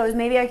date goes.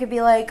 Maybe I could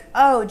be like,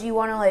 oh, do you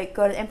want to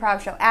go to the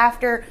improv show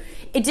after?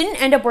 It didn't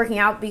end up working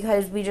out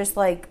because we just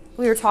we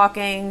were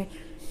talking.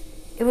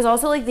 It was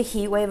also the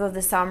heat wave of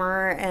the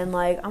summer, and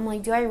I'm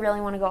like, do I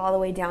really want to go all the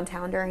way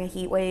downtown during a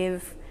heat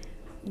wave?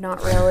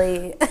 Not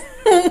really.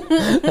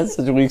 That's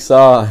such a weak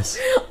sauce.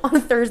 On a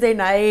Thursday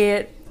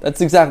night. That's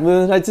exactly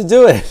the night to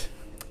do it.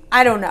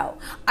 I don't know.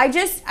 I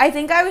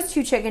think I was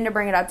too chicken to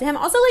bring it up to him.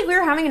 Also, we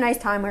were having a nice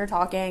time. We were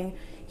talking.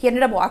 He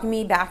ended up walking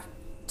me back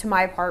to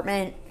my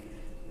apartment.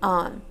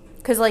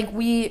 Because,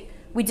 we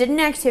did an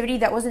activity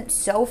that wasn't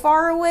so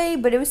far away,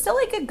 but it was still,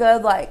 a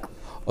good,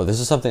 Oh, this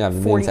is something I've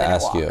been meaning to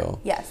ask you.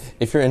 Yes.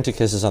 If you're into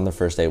kisses on the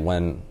first date,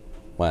 when?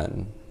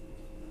 When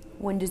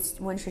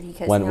should he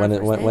kiss me on the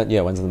first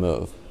date? When's the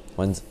move?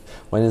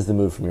 When is the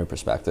move from your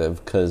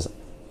perspective? Because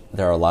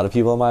there are a lot of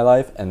people in my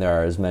life, and there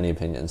are as many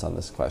opinions on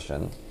this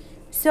question.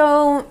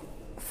 So,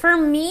 for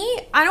me,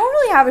 I don't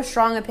really have a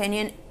strong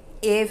opinion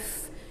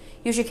if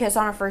you should kiss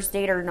on a first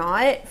date or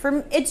not.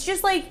 It's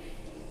just I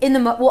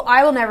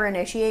will never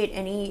initiate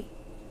any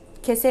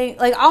kissing.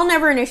 I'll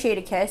never initiate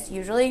a kiss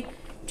usually,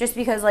 just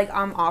because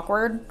I'm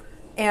awkward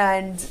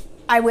and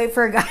I wait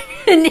for a guy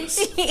to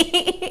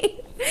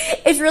initiate.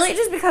 It's really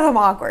just because I'm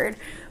awkward.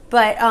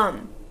 But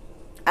I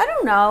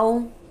don't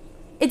know.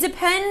 It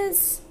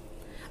depends.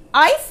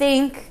 I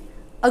think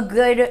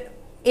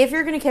if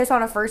you're going to kiss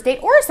on a first date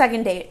or a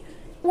second date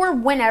or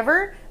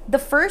whenever, the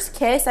first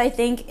kiss, I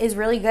think, is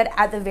really good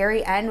at the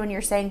very end when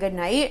you're saying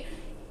goodnight.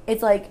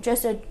 It's like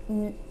just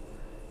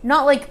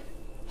not like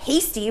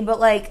hasty, but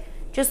like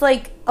just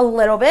like a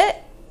little bit.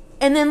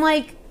 And then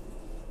like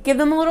give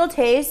them a little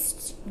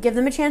taste, give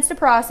them a chance to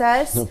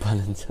process. No pun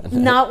intended.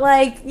 Not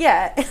like,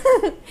 yeah,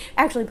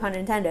 actually pun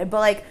intended, but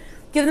like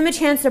give them a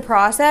chance to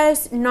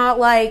process, not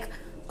like,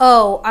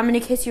 oh, I'm going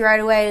to kiss you right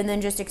away and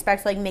then just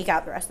expect to like make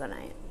out the rest of the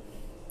night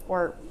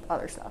or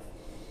other stuff.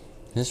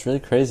 It's really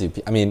crazy.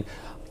 I mean,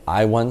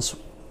 I once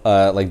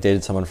like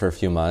dated someone for a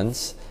few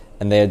months,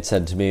 and they had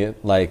said to me,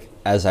 like,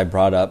 as I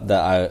brought up that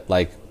I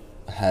like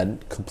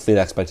had complete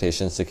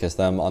expectations to kiss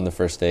them on the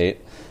first date,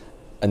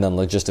 and then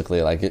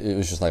logistically, like, it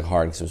was just like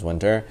hard because it was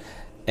winter.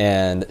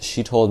 And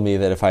she told me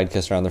that if I had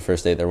kissed her on the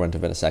first date, there wouldn't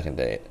have been a second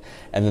date.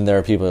 And then there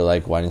are people who are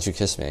like, why didn't you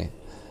kiss me?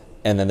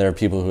 And then there are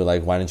people who are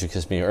like, why didn't you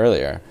kiss me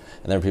earlier?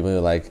 And there are people who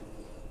are like,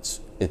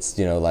 it's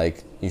you know,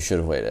 like, you should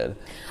have waited.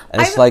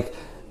 And it's like,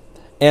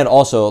 and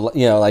also,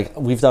 you know, like,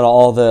 we've done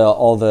all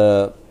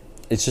the,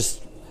 it's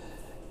just,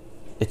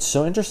 it's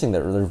so interesting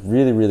that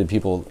really, really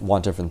people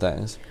want different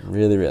things.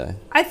 Really, really.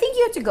 I think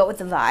you have to go with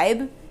the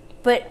vibe,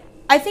 but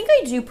I think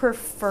I do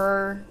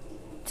prefer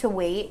to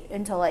wait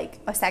until like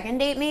a second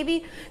date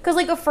maybe. Because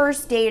like a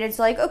first date, it's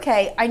like,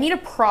 okay, I need to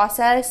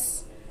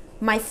process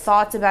my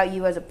thoughts about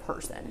you as a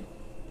person.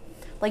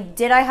 Like,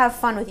 did I have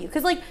fun with you?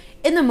 Because like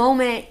in the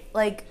moment,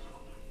 like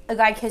a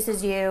guy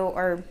kisses you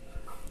or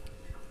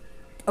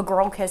a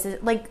girl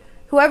kisses, like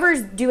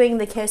whoever's doing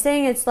the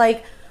kissing, it's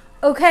like,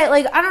 okay,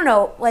 like, I don't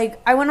know,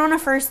 like, I went on a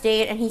first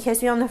date, and he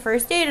kissed me on the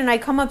first date, and I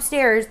come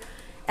upstairs,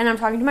 and I'm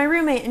talking to my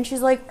roommate, and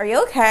she's like, are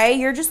you okay?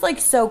 You're just, like,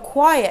 so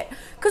quiet.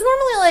 Because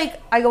normally,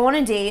 like, I go on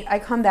a date, I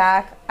come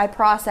back, I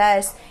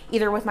process,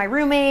 either with my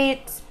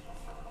roommate,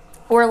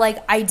 or, like,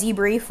 I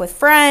debrief with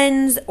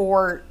friends,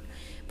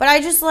 but I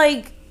just,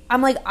 like,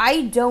 I'm like,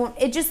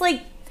 it just,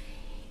 like,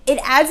 it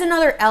adds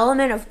another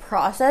element of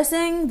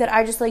processing that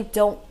I just, like,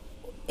 don't,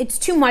 it's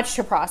too much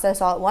to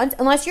process all at once,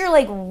 unless you're,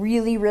 like,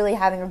 really, really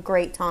having a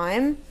great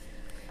time.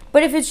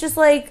 But if it's just,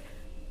 like,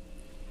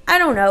 I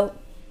don't know,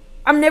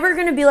 I'm never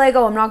going to be like,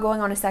 oh, I'm not going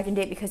on a second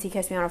date because he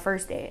kissed me on a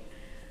first date.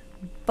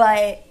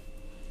 But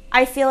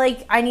I feel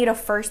like I need a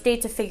first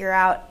date to figure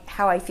out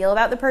how I feel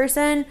about the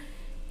person.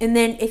 And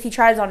then if he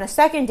tries on a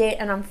second date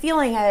and I'm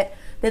feeling it,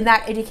 then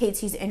that indicates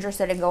he's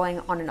interested in going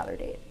on another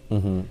date.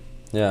 Mm-hmm.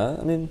 Yeah,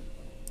 I mean,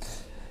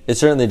 it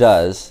certainly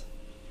does.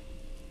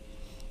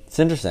 It's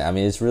interesting. I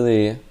mean, it's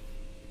really,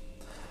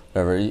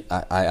 whatever.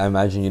 I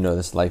imagine you know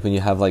this, like when you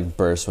have like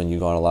bursts when you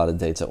go on a lot of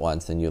dates at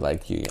once, and you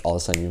all of a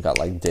sudden you've got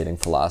like dating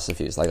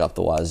philosophies like up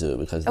the wazoo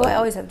because. Oh, I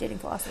always have dating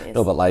philosophies.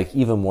 No, but like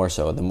even more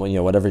so than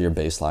whatever your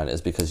baseline is,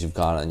 because you've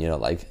gone on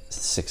like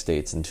 6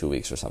 dates in 2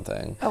 weeks or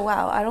something. Oh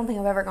wow, I don't think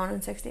I've ever gone on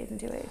 6 dates in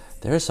 2 weeks.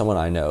 There is someone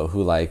I know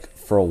who like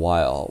for a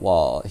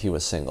while he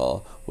was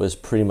single was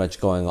pretty much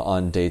going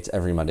on dates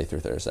every Monday through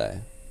Thursday.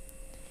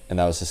 And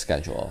that was his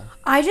schedule.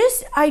 I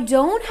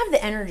don't have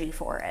the energy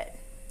for it.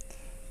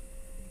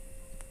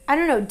 I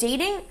don't know,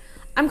 dating,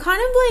 I'm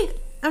kind of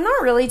like, I'm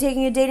not really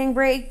taking a dating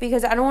break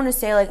because I don't want to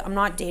say like I'm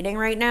not dating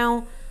right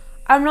now.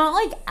 I'm not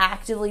like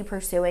actively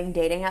pursuing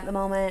dating at the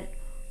moment.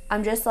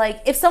 I'm just like,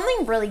 if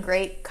something really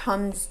great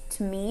comes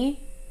to me,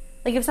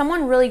 like if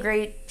someone really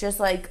great just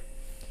like,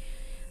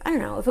 I don't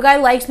know, if a guy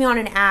likes me on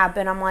an app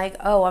and I'm like,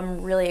 oh,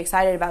 I'm really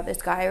excited about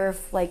this guy, or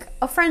if like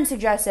a friend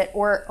suggests it,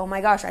 or oh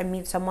my gosh, I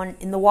meet someone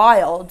in the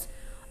wild,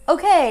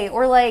 okay,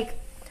 or like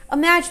a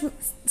match,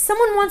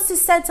 someone wants to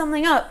set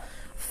something up,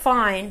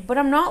 fine, but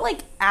I'm not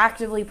like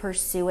actively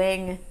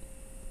pursuing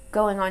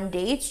going on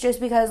dates just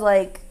because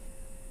like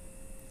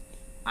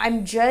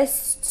I'm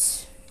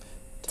just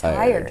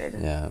tired.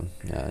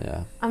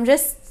 Yeah. I'm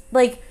just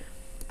like,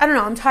 I don't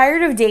know, I'm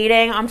tired of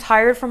dating, I'm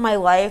tired from my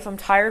life, I'm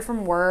tired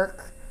from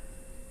work.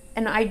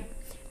 And I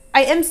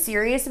am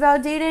serious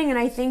about dating, and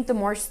I think the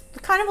more,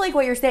 kind of like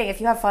what you're saying, if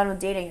you have fun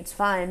with dating, it's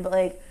fun, but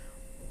like,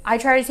 I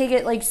try to take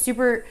it like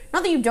super,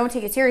 not that you don't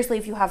take it seriously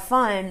if you have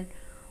fun,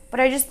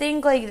 but I just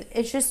think like,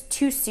 it's just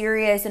too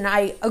serious, and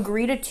I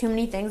agree to too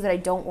many things that I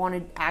don't want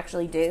to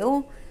actually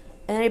do,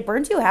 and it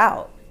burns you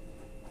out.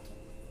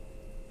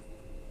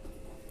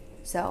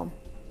 So,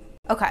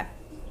 okay.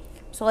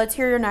 So let's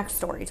hear your next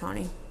story,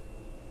 Tawny.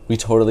 We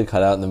totally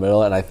cut out in the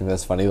middle, and I think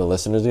that's funny. The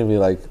listener's going to be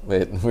like,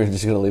 wait, we're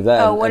just going to leave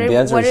that. And the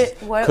answer is,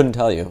 couldn't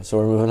tell you, so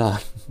we're moving on.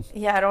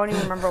 Yeah, I don't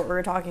even remember what we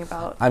were talking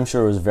about. I'm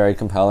sure it was very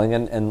compelling,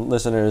 and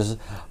listeners,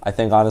 I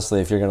think honestly,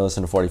 if you're going to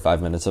listen to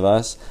 45 minutes of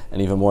us,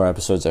 and even more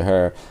episodes of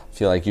her, I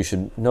feel like you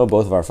should know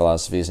both of our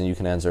philosophies, and you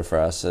can answer for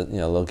us, a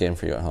little game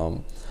for you at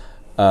home.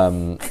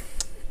 There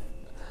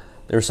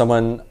was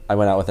someone I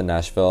went out with in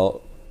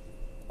Nashville,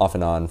 off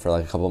and on, for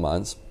like a couple of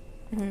months.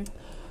 Mm-hmm.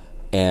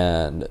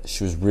 And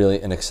she was really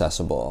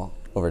inaccessible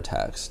over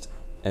text,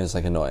 and it's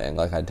like annoying.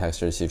 Like I'd text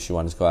her to see if she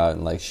wanted to go out,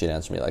 and like she'd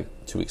answer me like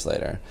 2 weeks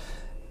later,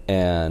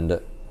 and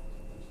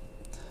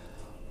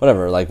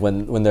whatever. Like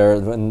when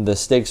the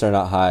stakes are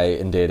not high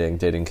in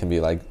dating can be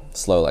like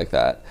slow like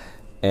that.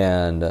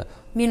 And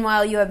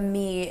meanwhile, you have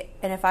me,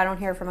 and if I don't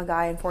hear from a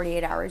guy in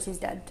 48 hours, he's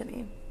dead to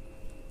me.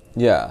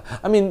 Yeah.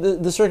 I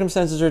mean, the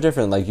circumstances are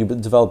different. Like, you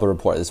develop a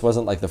rapport. This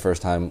wasn't, like, the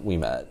first time we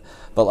met.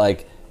 But,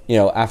 like, you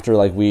know, after,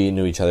 like, we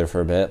knew each other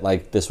for a bit,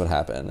 like, this would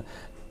happen.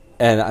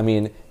 And, I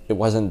mean, it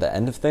wasn't the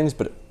end of things,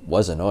 but it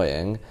was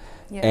annoying.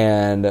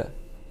 Yeah.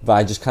 But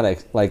I just kind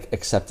of, like,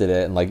 accepted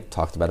it and, like,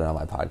 talked about it on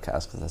my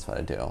podcast, because that's what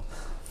I do.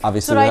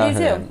 Obviously, that's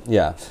what I do, too.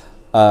 Yeah.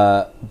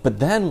 But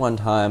then one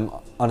time,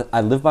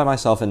 I lived by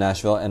myself in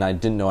Nashville, and I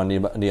didn't know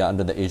anybody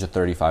under the age of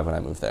 35 when I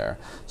moved there.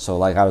 So,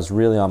 like, I was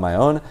really on my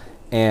own.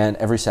 And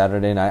every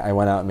Saturday night, I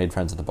went out and made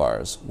friends at the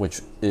bars, which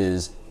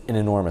is an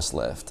enormous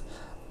lift.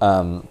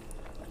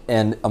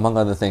 And among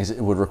other things,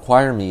 it would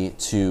require me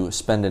to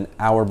spend an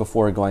hour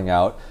before going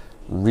out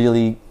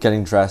really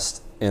getting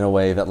dressed in a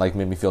way that, like,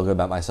 made me feel good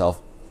about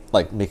myself,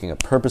 like making a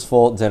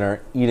purposeful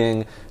dinner,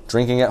 eating,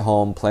 drinking at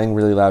home, playing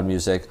really loud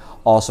music.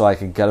 Also, I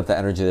could get up the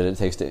energy that it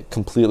takes to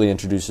completely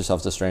introduce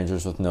yourself to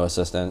strangers with no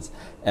assistance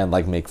and,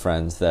 like, make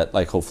friends that,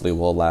 like, hopefully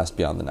will last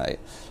beyond the night.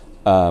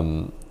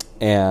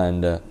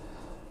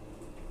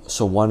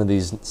 So one of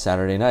these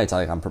Saturday nights,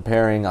 like, I'm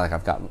preparing, like,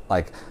 I've got,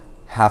 like,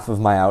 half of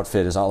my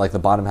outfit is on, like, the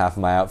bottom half of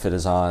my outfit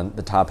is on,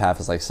 the top half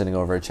is, like, sitting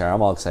over a chair.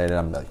 I'm all excited.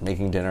 I'm, like,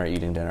 making dinner,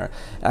 eating dinner.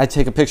 And I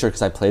take a picture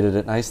because I plated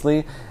it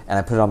nicely, and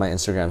I put it on my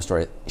Instagram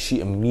story. She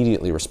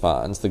immediately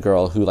responds, the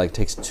girl who, like,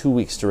 takes 2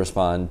 weeks to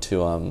respond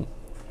to,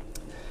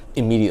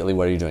 immediately,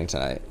 what are you doing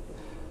tonight?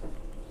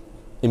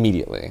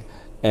 Immediately.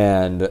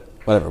 And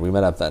whatever, we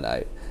met up that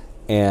night.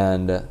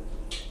 And,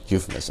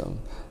 euphemism.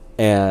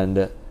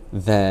 And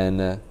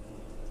then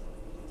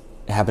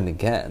it happened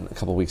again a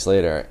couple weeks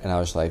later, and I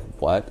was like,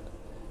 what?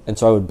 And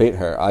so I would bait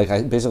her.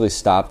 I basically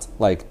stopped,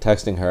 like,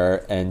 texting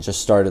her and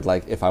just started,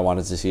 like, if I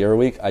wanted to see her a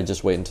week, I'd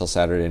just wait until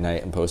Saturday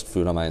night and post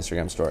food on my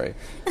Instagram story.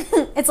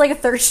 It's like a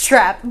thirst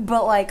trap,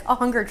 but, like, a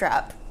hunger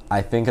trap.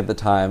 I think at the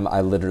time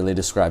I literally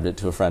described it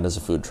to a friend as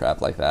a food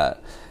trap like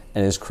that.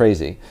 And it was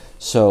crazy.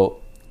 So,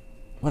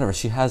 whatever,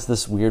 she has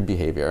this weird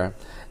behavior.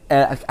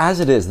 And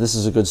as it is, this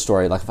is a good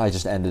story. Like, if I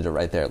just ended it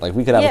right there. Like,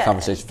 we could have a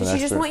conversation for the next.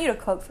 Did she just want you to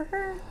cook for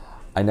her?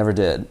 I never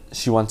did.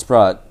 She once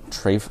brought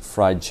Trafe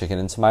fried chicken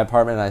into my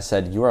apartment, and I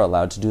said, you are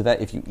allowed to do that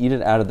if you eat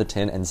it out of the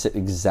tin and sit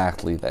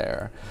exactly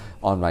there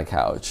on my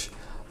couch.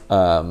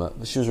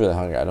 She was really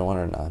hungry. I don't want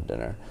her to not have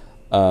dinner.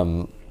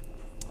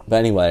 But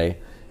anyway,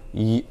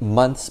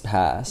 months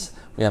pass.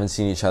 We haven't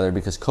seen each other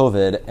because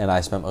COVID, and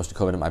I spent most of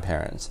COVID at my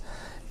parents'.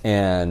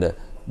 And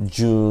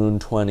June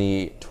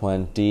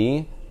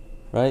 2020,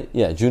 right?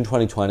 Yeah, June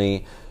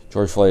 2020,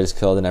 George Floyd is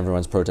killed and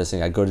everyone's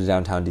protesting. I go to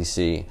downtown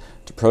DC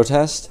to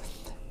protest.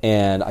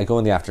 And I go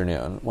in the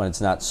afternoon when it's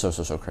not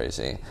so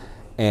crazy.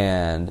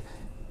 And,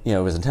 you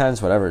know, it was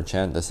intense, whatever,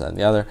 chant, this, that, and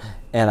the other.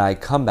 And I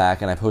come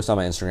back and I post on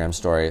my Instagram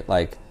story,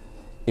 like,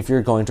 if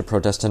you're going to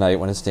protest tonight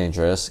when it's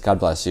dangerous, God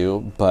bless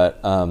you. But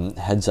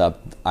heads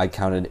up, I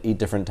counted 8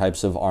 different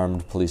types of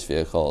armed police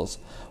vehicles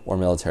or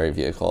military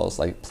vehicles.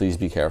 Like, please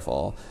be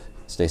careful.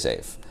 Stay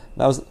safe.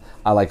 That was,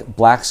 I, like,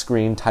 black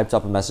screen, typed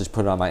up a message,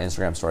 put it on my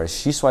Instagram story.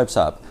 She swipes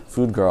up,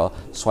 food girl,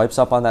 swipes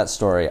up on that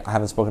story. I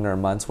haven't spoken to her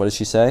in months. What does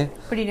she say?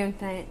 What are you doing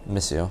tonight?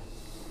 Miss you.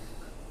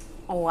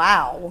 Oh,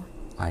 wow.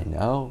 I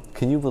know.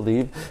 Can you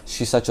believe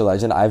she's such a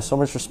legend? I have so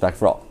much respect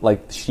for all,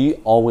 like, she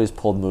always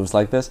pulled moves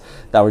like this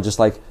that were just,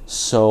 like,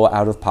 so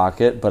out of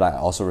pocket, but I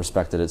also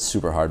respected it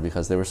super hard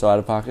because they were so out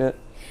of pocket.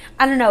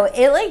 I don't know.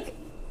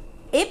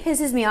 It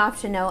pisses me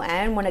off to no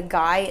end when a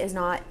guy is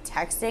not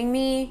texting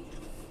me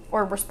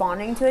or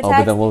responding to a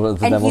text. But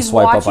then we'll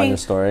swipe up on your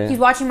story. He's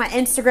watching my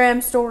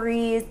Instagram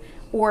stories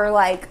or,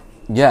 like...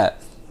 Yeah,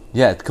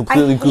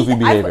 completely goofy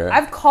behavior.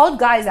 I've called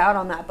guys out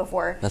on that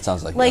before. That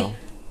sounds like you.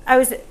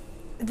 No.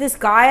 This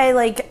guy I,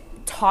 like,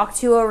 talked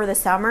to over the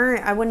summer.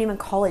 I wouldn't even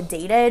call it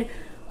dated.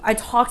 I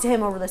talked to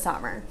him over the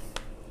summer.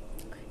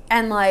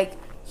 And, like,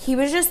 he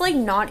was just, like,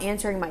 not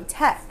answering my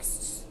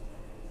texts.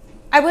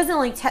 I wasn't,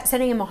 like,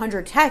 sending him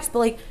 100 texts, but,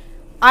 like,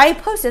 I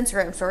post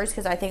Instagram stories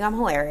because I think I'm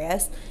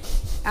hilarious,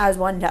 as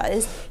one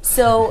does.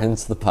 So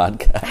hence the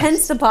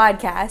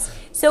podcast.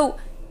 So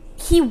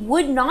he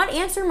would not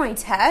answer my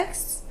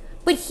texts,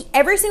 but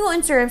every single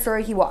Instagram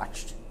story he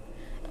watched.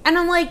 And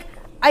I'm like,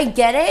 I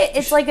get it.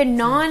 It's like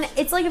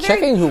it's like a very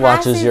checking who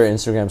passive... watches your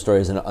Instagram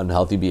story is an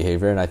unhealthy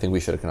behavior, and I think we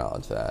should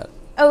acknowledge that.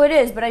 Oh, it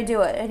is, but I do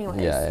it anyways.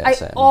 Yeah,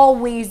 same. I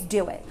always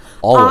do it.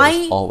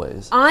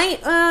 Always.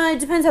 It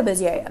depends how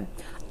busy I am.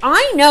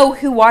 I know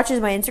who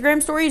watches my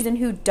Instagram stories and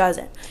who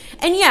doesn't.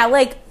 And yeah,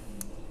 like,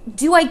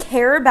 do I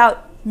care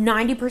about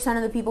 90%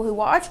 of the people who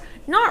watch?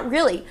 Not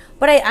really.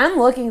 But I am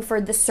looking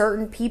for the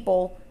certain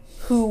people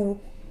who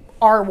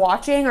are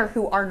watching or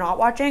who are not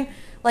watching.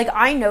 Like,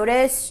 I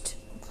noticed...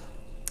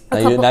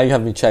 Now you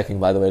have me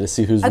checking, by the way, to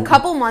see who's... A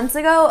couple months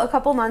ago,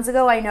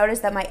 I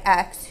noticed that my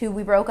ex, who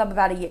we broke up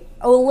about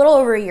a little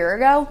over a year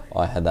ago... Oh,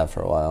 I had that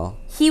for a while.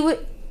 He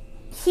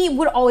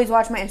would always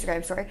watch my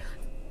Instagram story.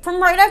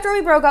 From right after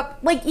we broke up,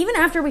 like, even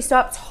after we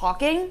stopped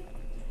talking...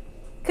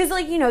 Because,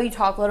 like, you know, you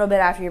talk a little bit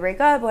after you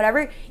break up,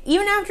 whatever.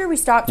 Even after we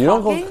stopped talking...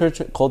 You don't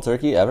go cold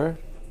turkey ever?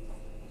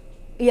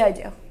 Yeah, I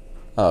do.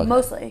 Oh, okay.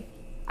 Mostly.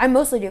 I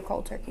mostly do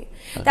cold turkey.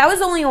 Okay. That was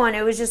the only one.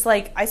 It was just,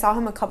 like, I saw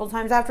him a couple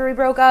times after we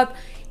broke up,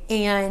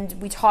 and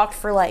we talked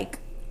for like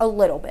a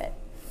little bit.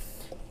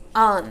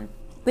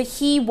 But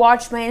he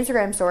watched my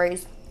Instagram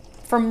stories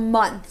for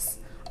months.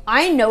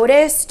 I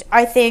noticed,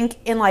 I think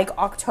in like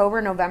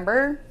October,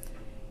 November,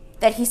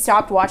 that he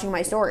stopped watching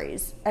my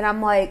stories. And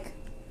I'm like,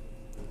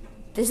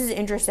 this is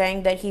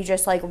interesting that he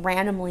just like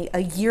randomly,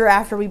 a year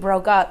after we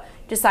broke up,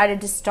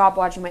 decided to stop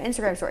watching my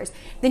Instagram stories.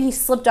 Then he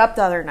slipped up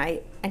the other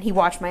night and he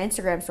watched my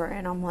Instagram story.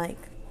 And I'm like,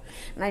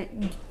 and I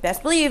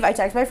best believe I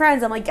text my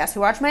friends. I'm like, guess who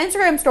watched my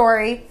Instagram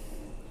story?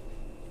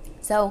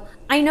 So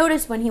I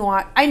noticed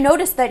I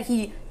noticed that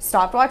he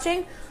stopped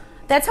watching.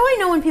 That's how I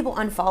know when people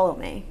unfollow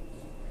me.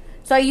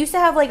 So I used to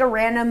have like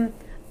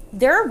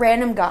there are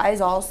random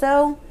guys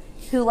also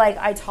who like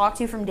I talk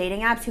to from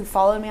dating apps who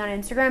followed me on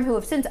Instagram who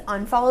have since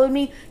unfollowed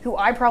me, who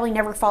I probably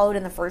never followed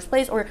in the first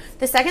place, or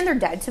the second they're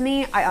dead to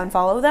me, I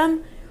unfollow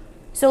them.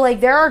 So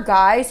like there are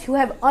guys who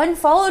have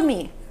unfollowed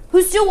me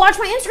who still watch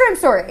my Instagram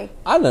story.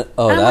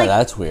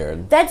 That's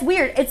weird. That's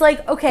weird. It's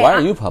like, okay. Why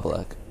are you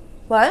public?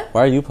 What?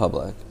 Why are you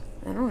public?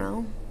 I don't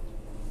know.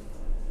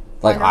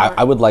 Like,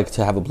 I would like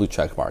to have a blue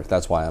check mark.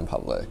 That's why I'm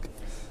public.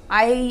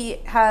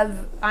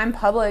 I'm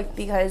public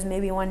because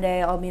maybe one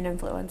day I'll be an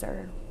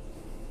influencer.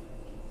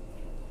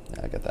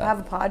 Yeah, I get that. I have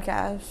a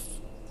podcast.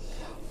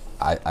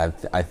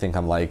 I think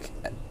I'm like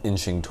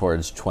inching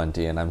towards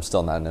 20 and I'm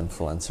still not an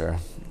influencer.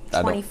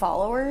 20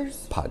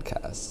 followers?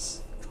 Podcasts.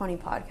 20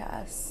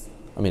 podcasts.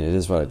 I mean, it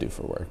is what I do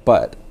for work,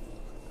 but...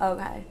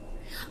 Okay.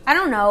 I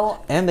don't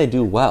know. And they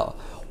do well.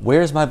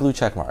 Where's my blue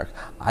check mark?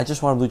 I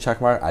just want a blue check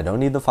mark. I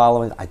don't need the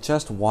following. I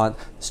just want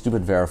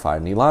stupid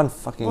verified. And Elon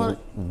fucking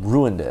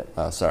ruined it.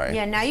 Oh, sorry.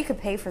 Yeah, now you could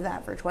pay for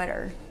that for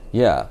Twitter.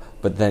 Yeah,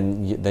 but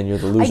then you're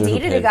the loser. I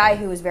dated a guy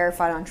who was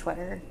verified on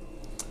Twitter.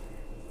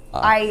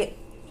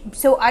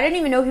 So I didn't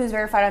even know he was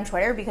verified on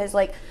Twitter because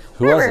like...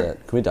 Who was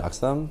it? Can we dox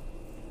them?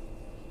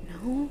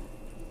 No.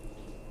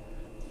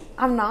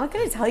 I'm not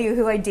going to tell you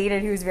who I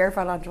dated who was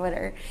verified on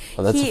Twitter.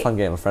 Well, that's a fun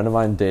game. A friend of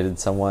mine dated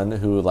someone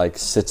who like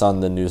sits on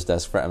the news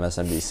desk for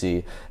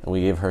MSNBC, and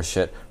we gave her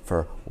shit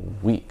for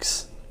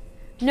weeks.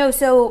 No,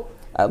 so...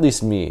 At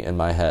least me in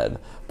my head,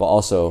 but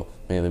also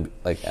mainly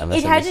like MSNBC.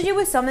 It had to do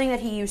with something that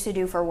he used to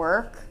do for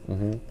work,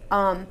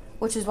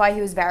 which is why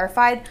he was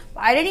verified.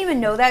 But I didn't even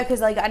know that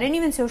because like I didn't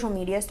even social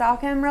media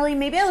stalk him really.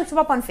 Maybe I looked him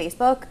up on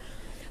Facebook,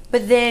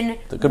 but then...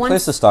 The good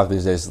place to stalk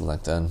these days is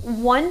LinkedIn.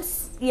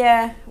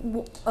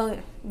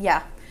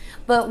 Yeah.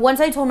 But once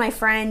I told my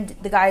friend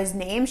the guy's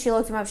name, she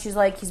looked him up. She's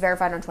like, he's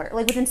verified on Twitter,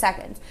 like within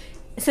seconds.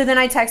 So then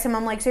I text him.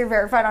 I'm like, so you're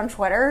verified on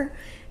Twitter?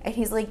 And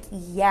he's like,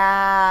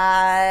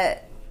 yeah.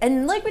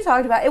 And like we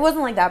talked about, it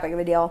wasn't like that big of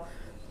a deal.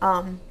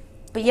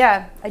 But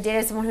yeah, I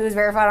dated someone who was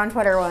verified on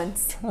Twitter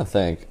once. I'm trying to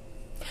think.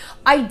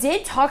 I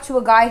did talk to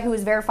a guy who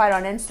was verified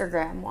on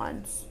Instagram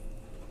once.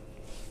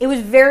 It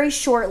was very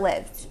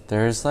short-lived.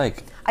 There's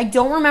like... I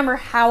don't remember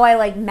how I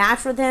like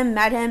matched with him,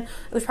 met him.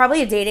 It was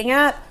probably a dating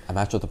app. I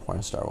matched with a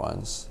porn star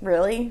once.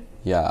 Really?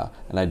 Yeah,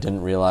 and I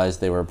didn't realize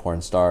they were a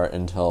porn star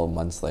until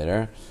months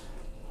later.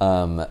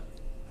 And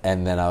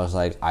then I was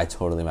like, I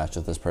totally matched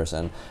with this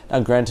person.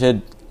 Now,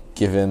 granted,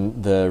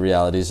 given the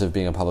realities of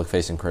being a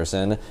public-facing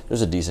person,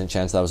 there's a decent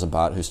chance that was a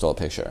bot who stole a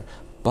picture.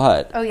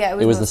 But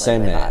it was the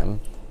same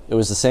name. It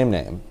was the same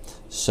name.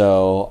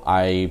 So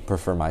I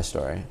prefer my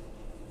story.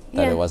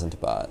 That it wasn't a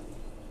bot.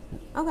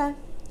 Okay.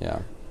 Yeah.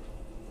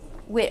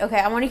 Wait, okay,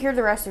 I want to hear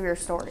the rest of your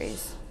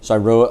stories. So I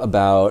wrote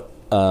about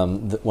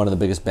one of the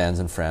biggest bands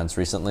in France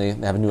recently.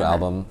 They have a new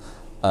album.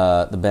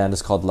 The band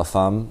is called La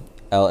Femme,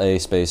 LA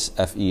space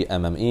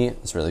FEMME.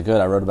 It's really good.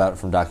 I wrote about it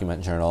from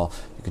Document Journal.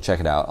 You can check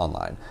it out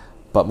online.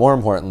 But more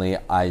importantly,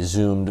 I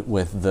zoomed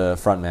with the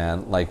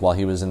frontman, like while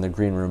he was in the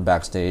green room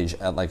backstage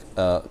at like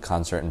a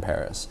concert in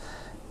Paris.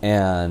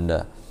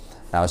 And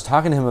I was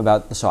talking to him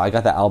about, so I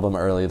got the album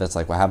early. That's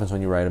like what happens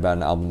when you write about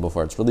an album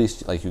before it's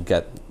released. Like you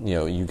get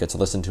to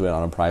listen to it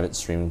on a private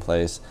streaming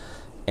place,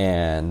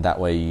 and that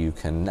way you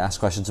can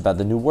ask questions about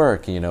the new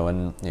work,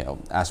 and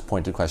ask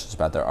pointed questions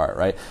about their art,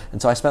 right?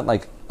 And so I spent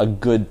like a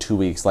good 2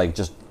 weeks like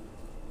just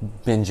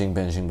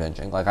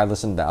binging. Like I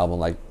listened to the album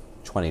like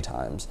 20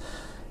 times,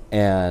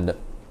 and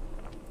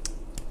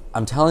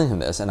I'm telling him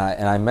this, and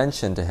I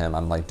mentioned to him,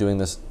 I'm like doing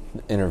this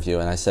interview,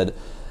 and I said,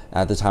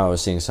 at the time I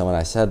was seeing someone,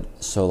 I said,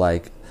 so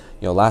like,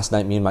 last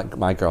night me and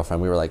my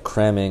girlfriend, we were like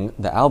cramming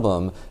the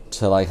album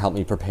to like help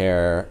me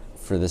prepare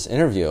for this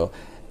interview,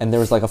 and there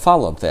was like a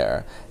follow-up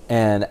there.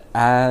 And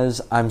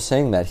as I'm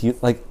saying that, he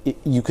like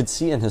you could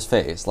see in his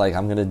face, like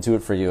I'm gonna do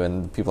it for you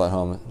and people at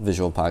home,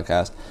 visual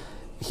podcast,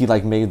 he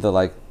like made the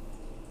like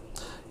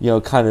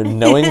kind of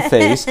knowing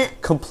face,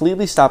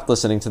 completely stopped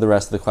listening to the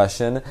rest of the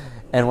question.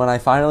 And when I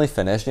finally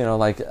finished,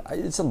 like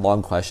it's a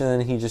long question,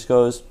 and he just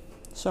goes,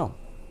 so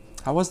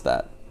how was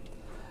that?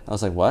 I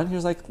was like, what? He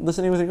was like,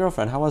 listening with your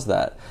girlfriend. How was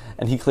that?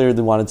 And he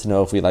clearly wanted to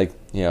know if we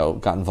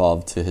got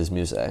involved to his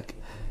music.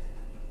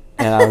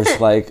 And I was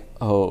like,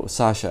 oh,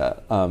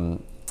 Sasha,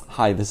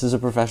 hi, this is a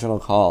professional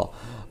call.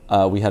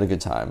 We had a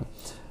good time.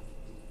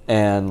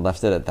 And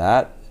left it at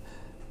that,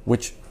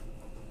 which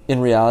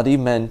in reality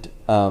meant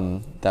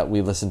that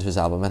we listened to his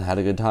album and had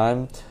a good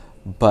time.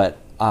 But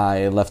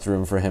I left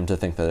room for him to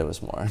think that it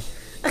was more.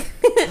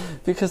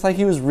 Because, like,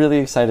 he was really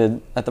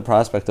excited at the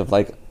prospect of,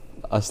 like,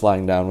 us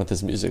lying down with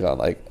his music on.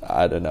 Like,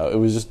 I don't know. It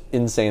was just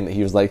insane that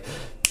he was, like,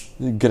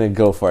 gonna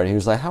go for it. And he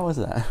was like, how was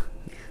that?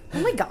 Oh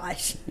my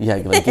gosh. Yeah,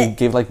 like, he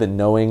gave, like, the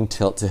knowing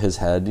tilt to his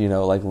head, you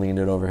know, like, leaned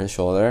it over his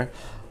shoulder.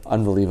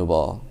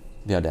 Unbelievable.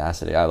 The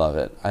audacity. I love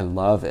it. I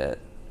love it.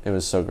 It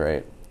was so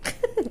great.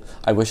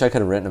 I wish I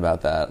could have written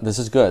about that. This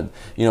is good.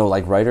 You know,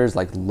 like, writers,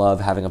 like, love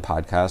having a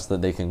podcast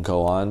that they can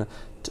go on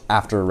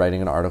after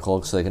writing an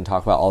article, so they can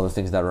talk about all the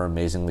things that are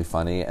amazingly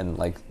funny and,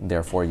 like,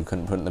 therefore you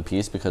couldn't put in the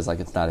piece because, like,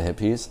 it's not a hit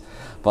piece.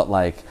 But,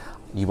 like,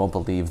 you won't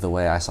believe the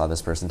way I saw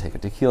this person take a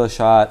tequila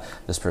shot.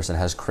 This person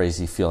has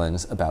crazy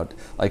feelings about,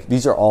 like,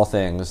 these are all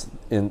things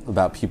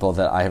about people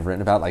that I have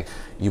written about. Like,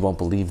 you won't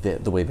believe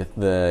the way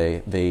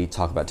that they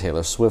talk about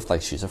Taylor Swift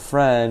like she's a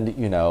friend,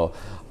 you know.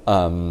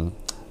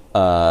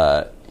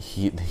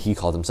 He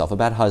called himself a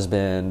bad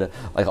husband,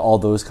 like, all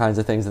those kinds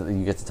of things that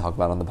you get to talk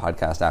about on the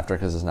podcast after,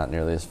 because it's not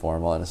nearly as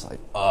formal, and it's like,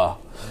 oh,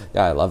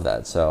 yeah, I love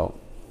that. So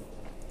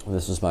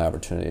this was my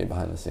opportunity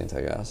behind the scenes,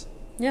 I guess.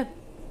 Yeah.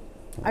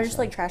 I just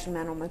like trashing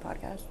men on my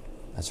podcast.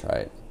 That's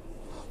right.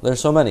 There's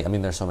so many. I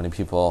mean, there's so many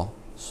people,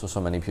 so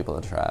many people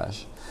to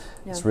trash.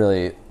 Yeah. It's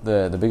really,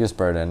 the biggest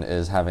burden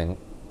is having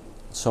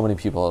so many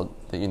people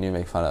that you need to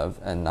make fun of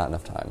and not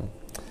enough time.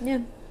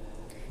 Yeah.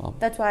 Well,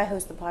 that's why I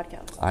host the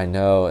podcast. I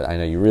know.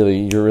 You're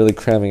really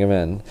cramming them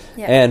in,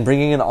 and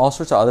bringing in all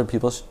sorts of other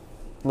people's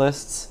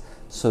lists,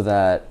 so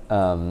that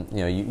you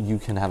know, you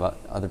can have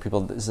other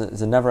people. It's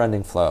a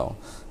never-ending flow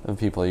of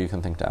people you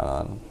can think down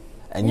on,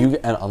 and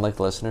and unlike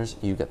the listeners,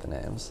 you get the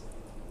names.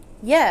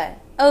 Yeah.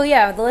 Oh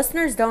yeah. The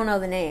listeners don't know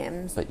the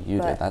names, but you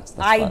do. That's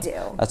I fun.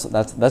 do.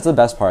 That's the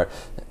best part.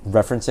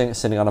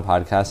 Sitting on a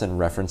podcast and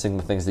referencing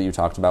the things that you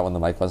talked about when the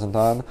mic wasn't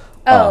on.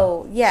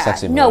 Oh yeah.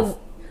 Sexy move. No.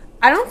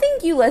 I don't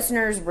think you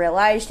listeners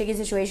realize, Sticky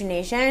Situation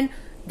Nation,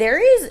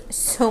 there is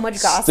so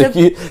much gossip.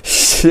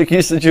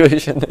 Sticky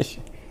Situation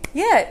Nation.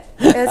 Yeah,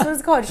 that's what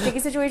it's called, Sticky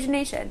Situation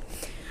Nation.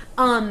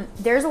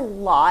 There's a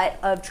lot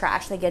of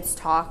trash that gets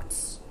talked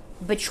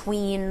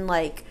between,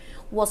 like,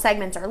 well,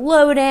 segments are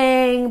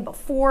loading,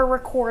 before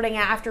recording,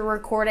 after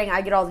recording.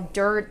 I get all the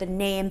dirt, the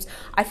names.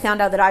 I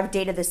found out that I've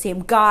dated the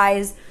same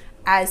guys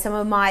as some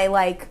of my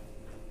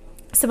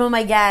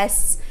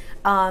guests.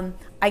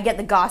 I get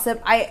the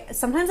gossip.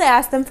 Sometimes I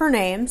ask them for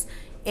names,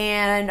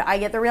 and I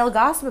get the real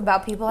gossip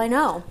about people I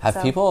know. Have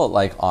people,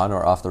 like, on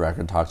or off the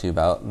record talked to you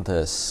about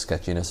the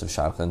sketchiness of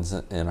shotguns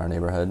in our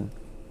neighborhood?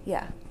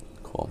 Yeah.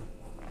 Cool.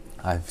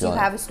 Do you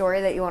have a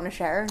story that you want to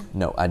share?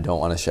 No, I don't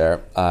want to share.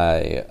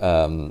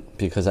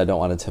 Because I don't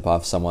want to tip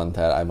off someone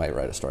that I might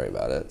write a story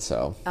about it.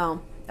 So.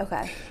 Oh,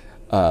 okay.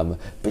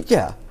 But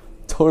yeah,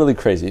 totally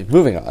crazy.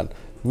 Moving on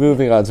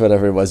to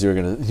whatever it was you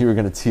were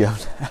gonna tee up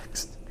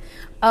next.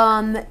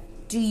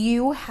 Do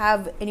you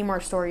have any more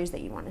stories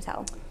that you want to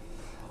tell?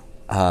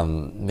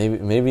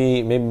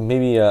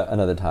 Maybe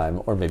another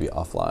time, or maybe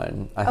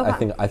offline.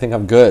 I think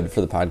I'm good for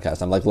the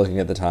podcast. I'm, like, looking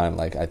at the time.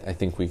 Like, I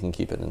think we can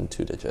keep it in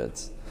 2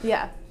 digits.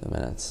 Yeah. The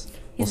minutes.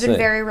 He's been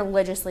very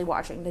religiously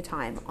watching the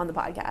time on the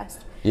podcast.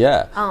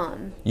 Yeah.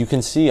 You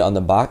can see on the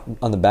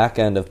back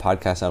end of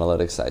podcast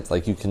analytics sites,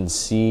 like, you can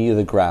see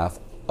the graph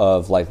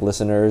of, like,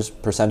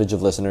 percentage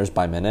of listeners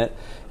by minute,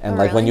 and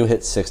when you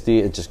hit 60,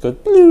 it just goes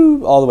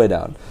all the way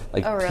down.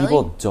 Like,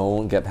 people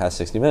don't get past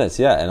 60 minutes.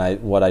 Yeah,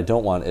 and what I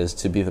don't want is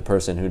to be the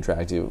person who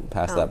dragged you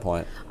past that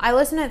point. I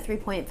listen at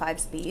 3.5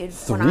 speed.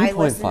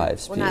 3.5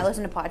 speed. When I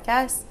listen to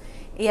podcasts.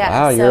 Yeah.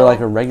 Wow, you're like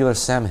a regular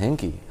Sam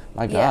Hinkie.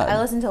 My God. Yeah, I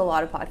listen to a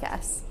lot of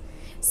podcasts.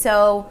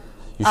 So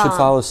you should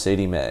follow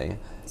Sadie Mae.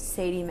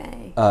 Sadie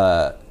Mae.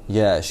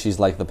 Yeah, she's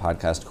like the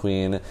podcast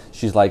queen.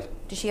 She's like.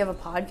 Does she have a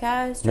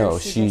podcast? No,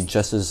 she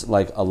just is,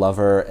 like, a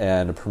lover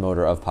and a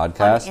promoter of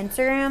podcasts. On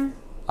Instagram?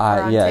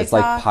 Yeah, it's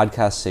like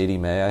Podcast Sadie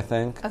Mae, I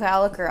think. Okay,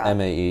 I'll look her up.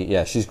 MAE.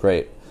 Yeah, she's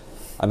great.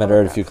 I met her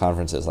at a few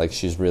conferences. Like,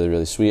 she's really,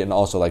 really sweet, and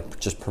also, like,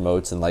 just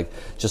promotes, and, like,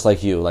 just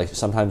like you. Like,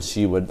 sometimes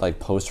she would, like,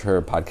 post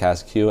her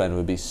podcast queue, and it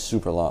would be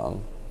super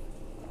long.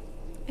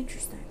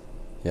 Interesting.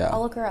 Yeah.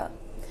 I'll look her up.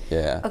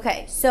 Yeah.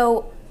 Okay,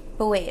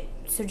 but wait.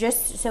 So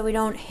just so we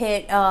don't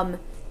hit,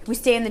 we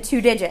stay in the 2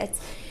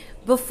 digits.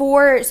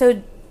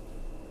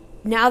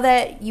 Now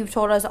that you've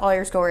told us all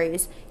your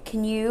stories,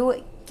 can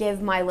you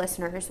give my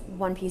listeners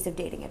one piece of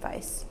dating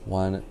advice?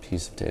 One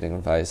piece of dating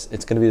advice.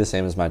 It's going to be the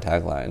same as my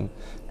tagline.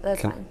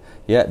 That's fine.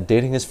 Yeah,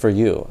 dating is for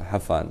you.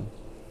 Have fun.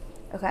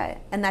 Okay,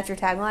 and that's your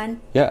tagline?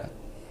 Yeah.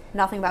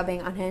 Nothing about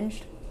being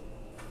unhinged?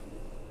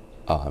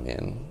 Oh, I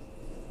mean,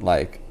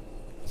 like,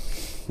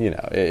 you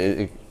know,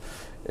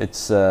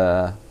 it's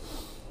no,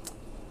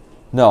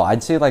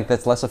 I'd say, like,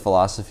 that's less a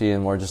philosophy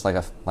and more just like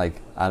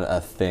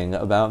a thing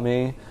about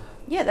me.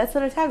 Yeah, that's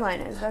what a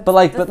tagline is.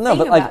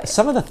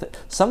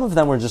 Some of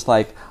them were just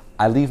like,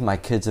 I leave my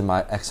kids and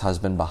my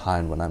ex-husband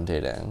behind when I'm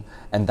dating,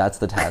 and that's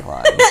the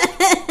tagline.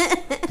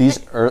 These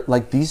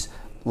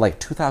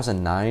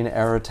 2009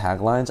 era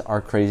taglines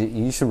are crazy.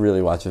 You should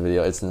really watch the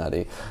video. It's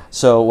nutty.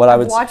 So what I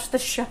would watch the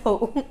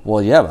show.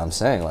 Well, yeah, but I'm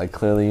saying, like,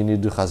 clearly you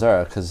need to do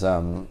chazara because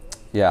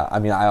Yeah, I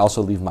mean, I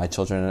also leave my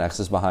children and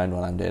exes behind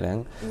when I'm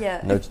dating.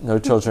 Yeah. No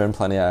children,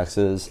 plenty of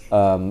exes.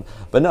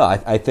 But no,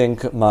 I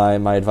think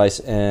my advice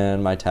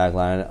and my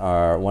tagline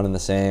are one and the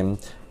same.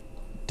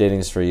 Dating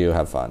is for you,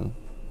 have fun.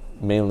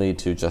 Mainly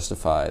to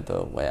justify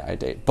the way I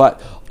date,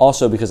 but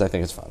also because I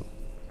think it's fun.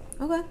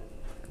 Okay.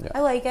 Yeah.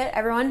 I like it.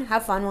 Everyone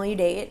have fun while you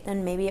date,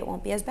 and maybe it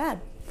won't be as bad.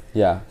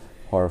 Yeah,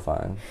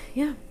 horrifying.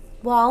 Yeah.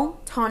 Well,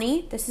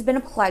 Tawny, this has been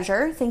a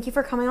pleasure. Thank you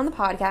for coming on the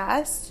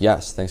podcast.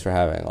 Yes, thanks for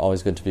having.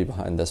 Always good to be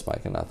behind this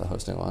mic and not the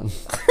hosting one.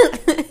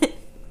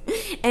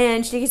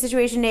 And Sticky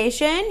Situation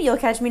Nation, you'll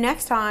catch me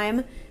next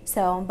time.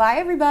 So, bye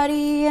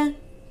everybody.